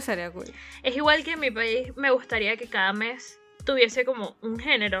 Siento que sería cool. Es igual que en mi país, me gustaría que cada mes tuviese como un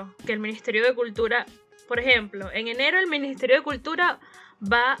género, que el Ministerio de Cultura, por ejemplo, en enero el Ministerio de Cultura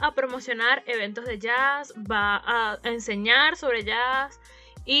va a promocionar eventos de jazz, va a enseñar sobre jazz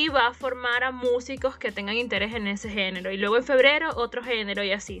y va a formar a músicos que tengan interés en ese género. Y luego en febrero otro género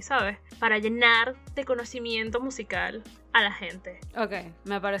y así, ¿sabes? Para llenar de conocimiento musical a la gente. Ok,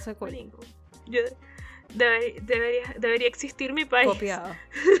 me parece cool. Yo debería existir mi país. Copiado.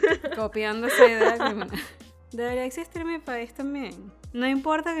 Copiando esa idea criminal. Debería existir mi país también. No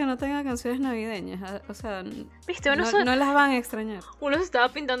importa que no tenga canciones navideñas. O sea, ¿viste? No las van a extrañar. Uno se estaba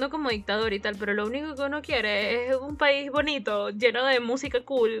pintando como dictador y tal, pero lo único que uno quiere es un país bonito, lleno de música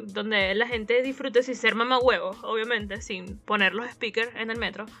cool, donde la gente disfrute sin ser mamahuevos, obviamente, sin poner los speakers en el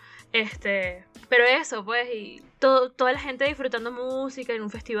metro. Pero eso, pues, y toda la gente disfrutando música en un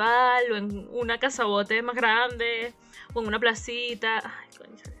festival o en una casabote más grande o en una placita. Ay,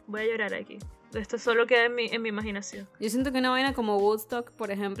 coño, voy a llorar aquí. Esto solo queda en mi imaginación. Yo siento que una vaina como Woodstock,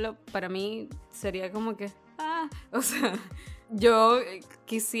 por ejemplo, para mí sería como que... o sea, yo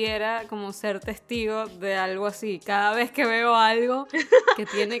quisiera como ser testigo de algo así. Cada vez que veo algo que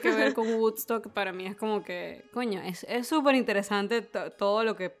tiene que ver con Woodstock, para mí es como que... Coño, es súper interesante todo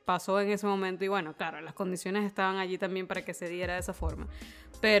lo que pasó en ese momento. Y bueno, claro, las condiciones estaban allí también para que se diera de esa forma.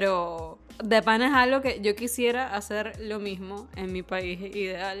 Pero de pana es algo que yo quisiera hacer lo mismo en mi país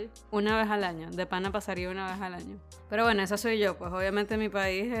ideal una vez al año. De pana pasaría una vez al año. Pero bueno, esa soy yo. Pues obviamente mi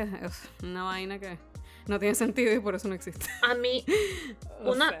país es una vaina que no tiene sentido y por eso no existe. A mí,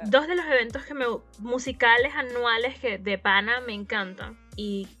 dos de los eventos musicales anuales que de pana me encantan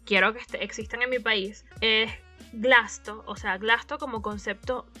y quiero que existan en mi país es Glasto. O sea, Glasto como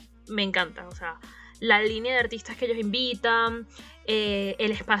concepto me encanta. O sea, la línea de artistas que ellos invitan,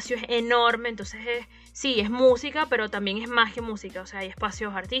 el espacio es enorme, entonces sí, es música, pero también es más que música. O sea, hay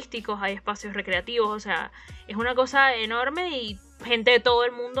espacios artísticos, hay espacios recreativos, o sea, es una cosa enorme y gente de todo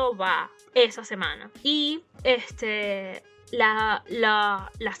el mundo va esa semana. Y las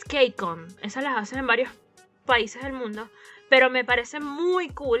K-Con, esas las hacen en varios países del mundo, pero me parece muy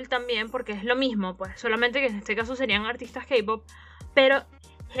cool también porque es lo mismo, pues, solamente que en este caso serían artistas K-pop, pero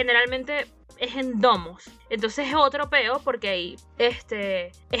generalmente es en domos. Entonces es otro peo porque ahí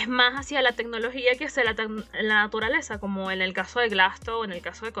es más hacia la tecnología que hacia la naturaleza, como en el caso de Glasto o en el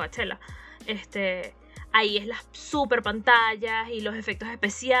caso de Coachella. Ahí es las super pantallas y los efectos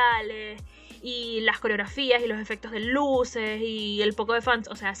especiales y las coreografías y los efectos de luces y el poco de fans.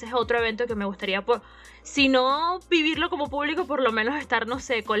 O sea, ese es otro evento que me gustaría, si no vivirlo como público, por lo menos estar, no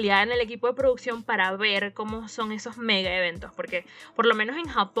sé, coleada en el equipo de producción para ver cómo son esos mega eventos. Porque por lo menos en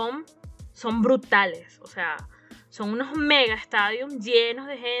Japón son brutales. O sea, son unos mega estadios llenos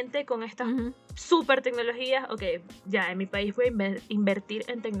de gente con estas super tecnologías. Ok, ya en mi país voy a invertir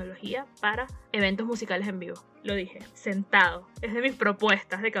en tecnología para eventos musicales en vivo. Lo dije, sentado. Es de mis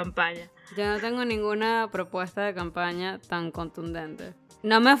propuestas de campaña. Yo no tengo ninguna propuesta de campaña tan contundente.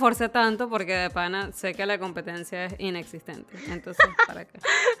 No me esforcé tanto porque de pana sé que la competencia es inexistente. Entonces, ¿para qué?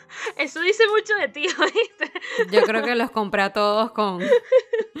 Eso dice mucho de ti, ¿oíste? Yo creo que los compré a todos con...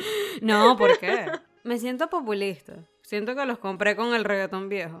 No, ¿por qué? Me siento populista. Siento que los compré con el reggaetón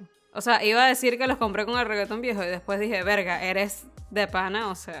viejo. O sea, iba a decir que los compré con el reggaetón viejo y después dije, verga, eres de pana,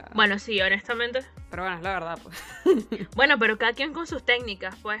 o sea... Bueno, sí, honestamente. Pero bueno, es la verdad, pues. Bueno, pero cada quien con sus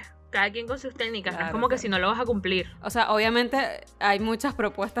técnicas, pues. Cada quien con sus técnicas. Claro, no es como claro. que si no lo vas a cumplir. O sea, obviamente hay muchas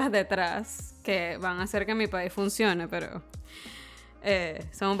propuestas detrás que van a hacer que mi país funcione, pero...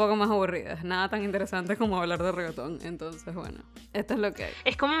 son un poco más aburridas. Nada tan interesante como hablar de reggaetón. Entonces, bueno, esto es lo que hay.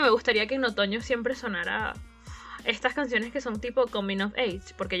 Es como me gustaría que en otoño siempre sonara estas canciones que son tipo coming of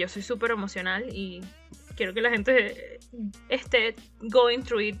age, porque yo soy súper emocional y quiero que la gente esté going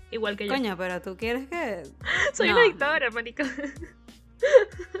through it igual que yo. Coño, pero tú quieres que... Soy una dictadora, marico.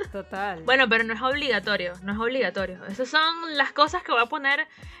 Total. Bueno, pero no es obligatorio, no es obligatorio. Esas son las cosas que voy a poner...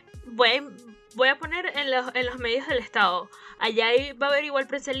 Voy a poner en los medios del Estado. Allá va a haber igual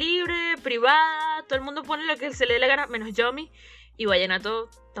prensa libre, privada, todo el mundo pone lo que se le dé la gana, menos Yomi. Y vallenato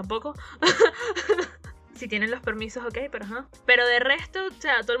tampoco. Si tienen los permisos, ok, pero ajá. Pero de resto, o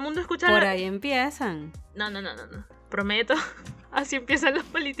sea, todo el mundo escucha... Por ahí empiezan. No. Prometo. Así empiezan los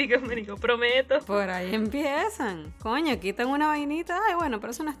políticos, marico. Prometo. Por ahí empiezan. Coño, quitan una vainita. Ay, bueno,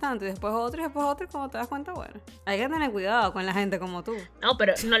 pero eso no es tanto. Y después otro, como te das cuenta, bueno. Hay que tener cuidado con la gente como tú. No,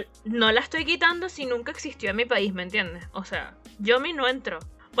 pero no la estoy quitando si nunca existió en mi país, ¿me entiendes? O sea, yo no entro.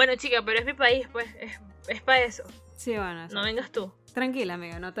 Bueno, chica, pero es mi país, pues. Es para eso. Sí, bueno. No vengas tú. Tranquila,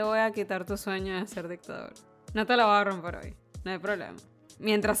 amiga. No te voy a quitar tu sueño de ser dictador. No te la voy a romper hoy. No hay problema.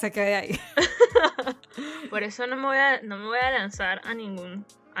 Mientras se quede ahí. Por eso no me voy a lanzar a ningún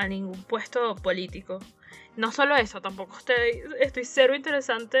puesto político. No solo eso, tampoco estoy cero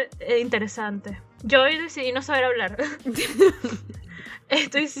interesante. Yo hoy decidí no saber hablar.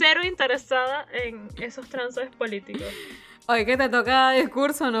 Estoy cero interesada en esos trances políticos. Hoy que te toca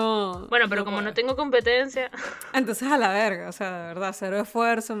discurso, no... Bueno, pero como no tengo competencia... Entonces a la verga, o sea, de verdad, cero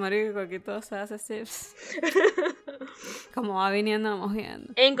esfuerzo, marico, aquí todo se hace así. Como va viniendo, vamos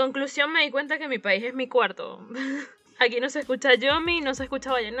viendo. En conclusión me di cuenta que mi país es mi cuarto. Aquí no se escucha Yomi, no se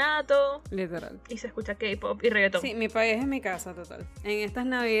escucha vallenato. Literal. Y se escucha K-pop y reggaetón. Sí, mi país es mi casa, total. En estas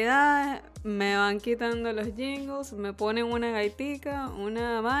navidades me van quitando los jingles, me ponen una gaitica,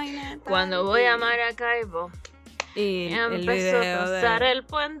 una vaina. Cuando voy a Maracaibo... Y empezó a cruzar el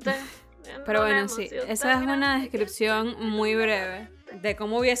puente. Pero bueno, sí, esa es una descripción muy breve de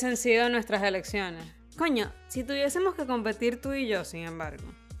cómo hubiesen sido nuestras elecciones. Coño, si tuviésemos que competir tú y yo, sin embargo,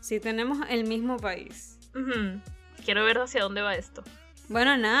 si tenemos el mismo país. Quiero ver hacia dónde va esto.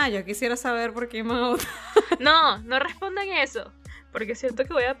 Bueno, nada, yo quisiera saber por qué me van a votar. No respondan eso, porque siento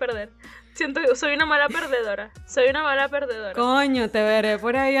que voy a perder. Siento que soy una mala perdedora. Coño, te veré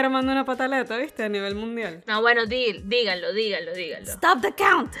por ahí armando una pataleta, ¿viste? A nivel mundial. No, bueno, díganlo. Stop the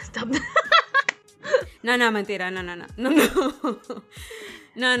count. No, mentira, no. No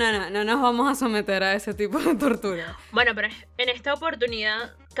nos vamos a someter a ese tipo de tortura. Bueno, pero en esta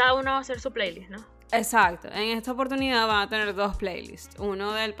oportunidad cada uno va a hacer su playlist, ¿no? Exacto, en esta oportunidad van a tener 2 playlists.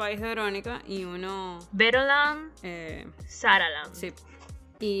 Uno del país de Verónica y uno... VeroLand, ZaraLand. Sí.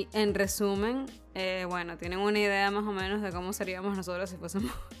 Y en resumen, bueno, tienen una idea más o menos de cómo seríamos nosotros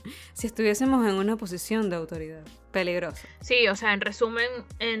si estuviésemos en una posición de autoridad. Peligroso. Sí, o sea, en resumen,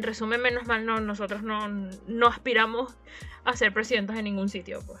 menos mal nosotros no aspiramos a ser presidentes en ningún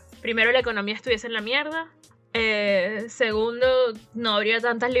sitio, pues. Primero, la economía estuviese en la mierda. Segundo, no habría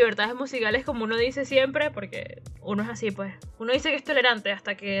tantas libertades musicales como uno dice siempre, porque uno es así, pues. Uno dice que es tolerante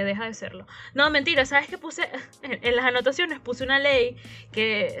hasta que deja de serlo. No, mentira, ¿sabes qué puse? En las anotaciones puse una ley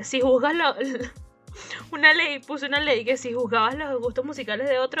que si juzgas puse una ley que si juzgabas los gustos musicales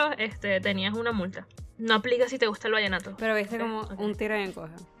de otros, tenías una multa. No aplica si te gusta el vallenato. Pero viste como un tira y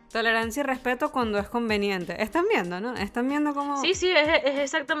encoge. Tolerancia y respeto cuando es conveniente. Están viendo, ¿no? Están viendo cómo... Sí, es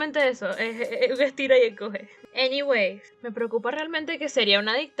exactamente eso. Es tira y encoge. Anyway, me preocupa realmente que sería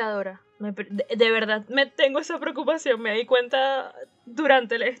una dictadora. De verdad, me tengo esa preocupación. Me di cuenta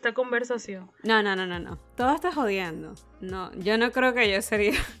durante esta conversación. No. Todo está jodiendo. No, yo no creo que yo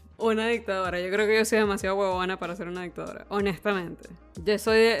sería una dictadora. Yo creo que yo soy demasiado huevona para ser una dictadora. Honestamente. Yo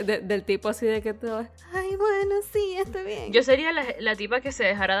soy del tipo así de que todo es... Ay, bueno, sí, está bien. Yo sería la tipa que se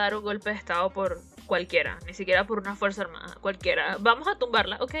dejara dar un golpe de estado por cualquiera. Ni siquiera por una fuerza armada. Cualquiera. Vamos a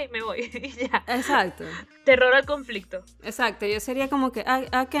tumbarla. Ok, me voy. Y ya. Exacto. Terror al conflicto. Exacto. Yo sería como que...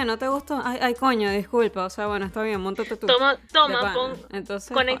 ¿Qué? ¿No te gustó? Ay, coño, disculpa. O sea, bueno, está bien. Móntate tú. Toma,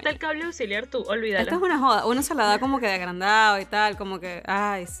 entonces, conecta el cable auxiliar tú. Olvídalo. Esto es una joda. Uno se la da como que de agrandado y tal. Como que...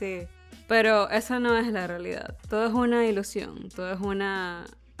 Ay, sí. Pero esa no es la realidad. Todo es una ilusión. Todo es una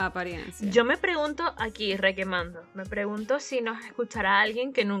apariencia. Yo me pregunto aquí, requemando. Me pregunto si nos escuchará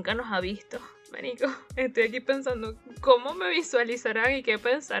alguien que nunca nos ha visto. Marico, estoy aquí pensando cómo me visualizarán y qué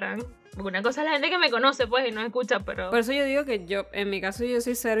pensarán. Una cosa es la gente que me conoce, pues, y no escucha, pero... Por eso yo digo que en mi caso, yo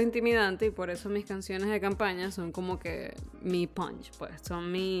soy cero intimidante y por eso mis canciones de campaña son como que mi punch, pues.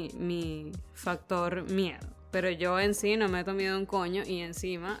 Son mi factor miedo. Pero yo en sí no meto miedo a un coño y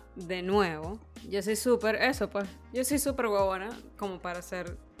encima, de nuevo, yo soy súper huevona como para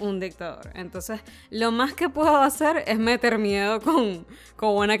ser un dictador. Entonces, lo más que puedo hacer es meter miedo con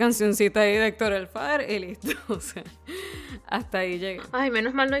una cancioncita ahí de Héctor el Father y listo. O sea, hasta ahí llegué. Ay,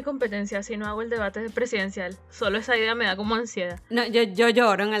 menos mal no hay competencia si no hago el debate presidencial. Solo esa idea me da como ansiedad. No, yo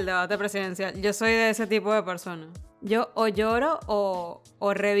lloro en el debate presidencial. Yo soy de ese tipo de persona. Yo o lloro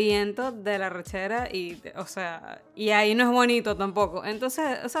o reviento de la rechera y ahí no es bonito tampoco.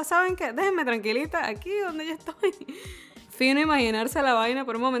 Entonces, o sea, ¿saben qué? Déjenme tranquilita aquí donde yo estoy. Fino imaginarse la vaina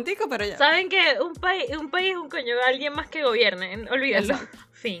por un momentico, pero ya. ¿Saben que un país es un coño? Alguien más que gobierne, olvídalo. Exacto.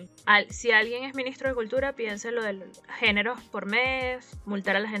 Fin. Si alguien es ministro de Cultura, piensen lo de géneros por mes,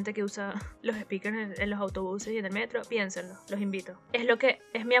 multar a la gente que usa los speakers en los autobuses y en el metro, piénsenlo, los invito.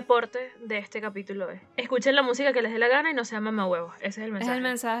 Es mi aporte de este capítulo hoy. Escuchen la música que les dé la gana y no sean mamahuevos. Ese es el mensaje. Es el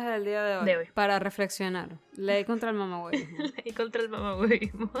mensaje del día de hoy. Para reflexionar. Ley contra el mamahuevismo. Ley contra el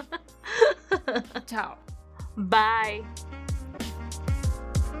mamahuevismo. Chao. Bye.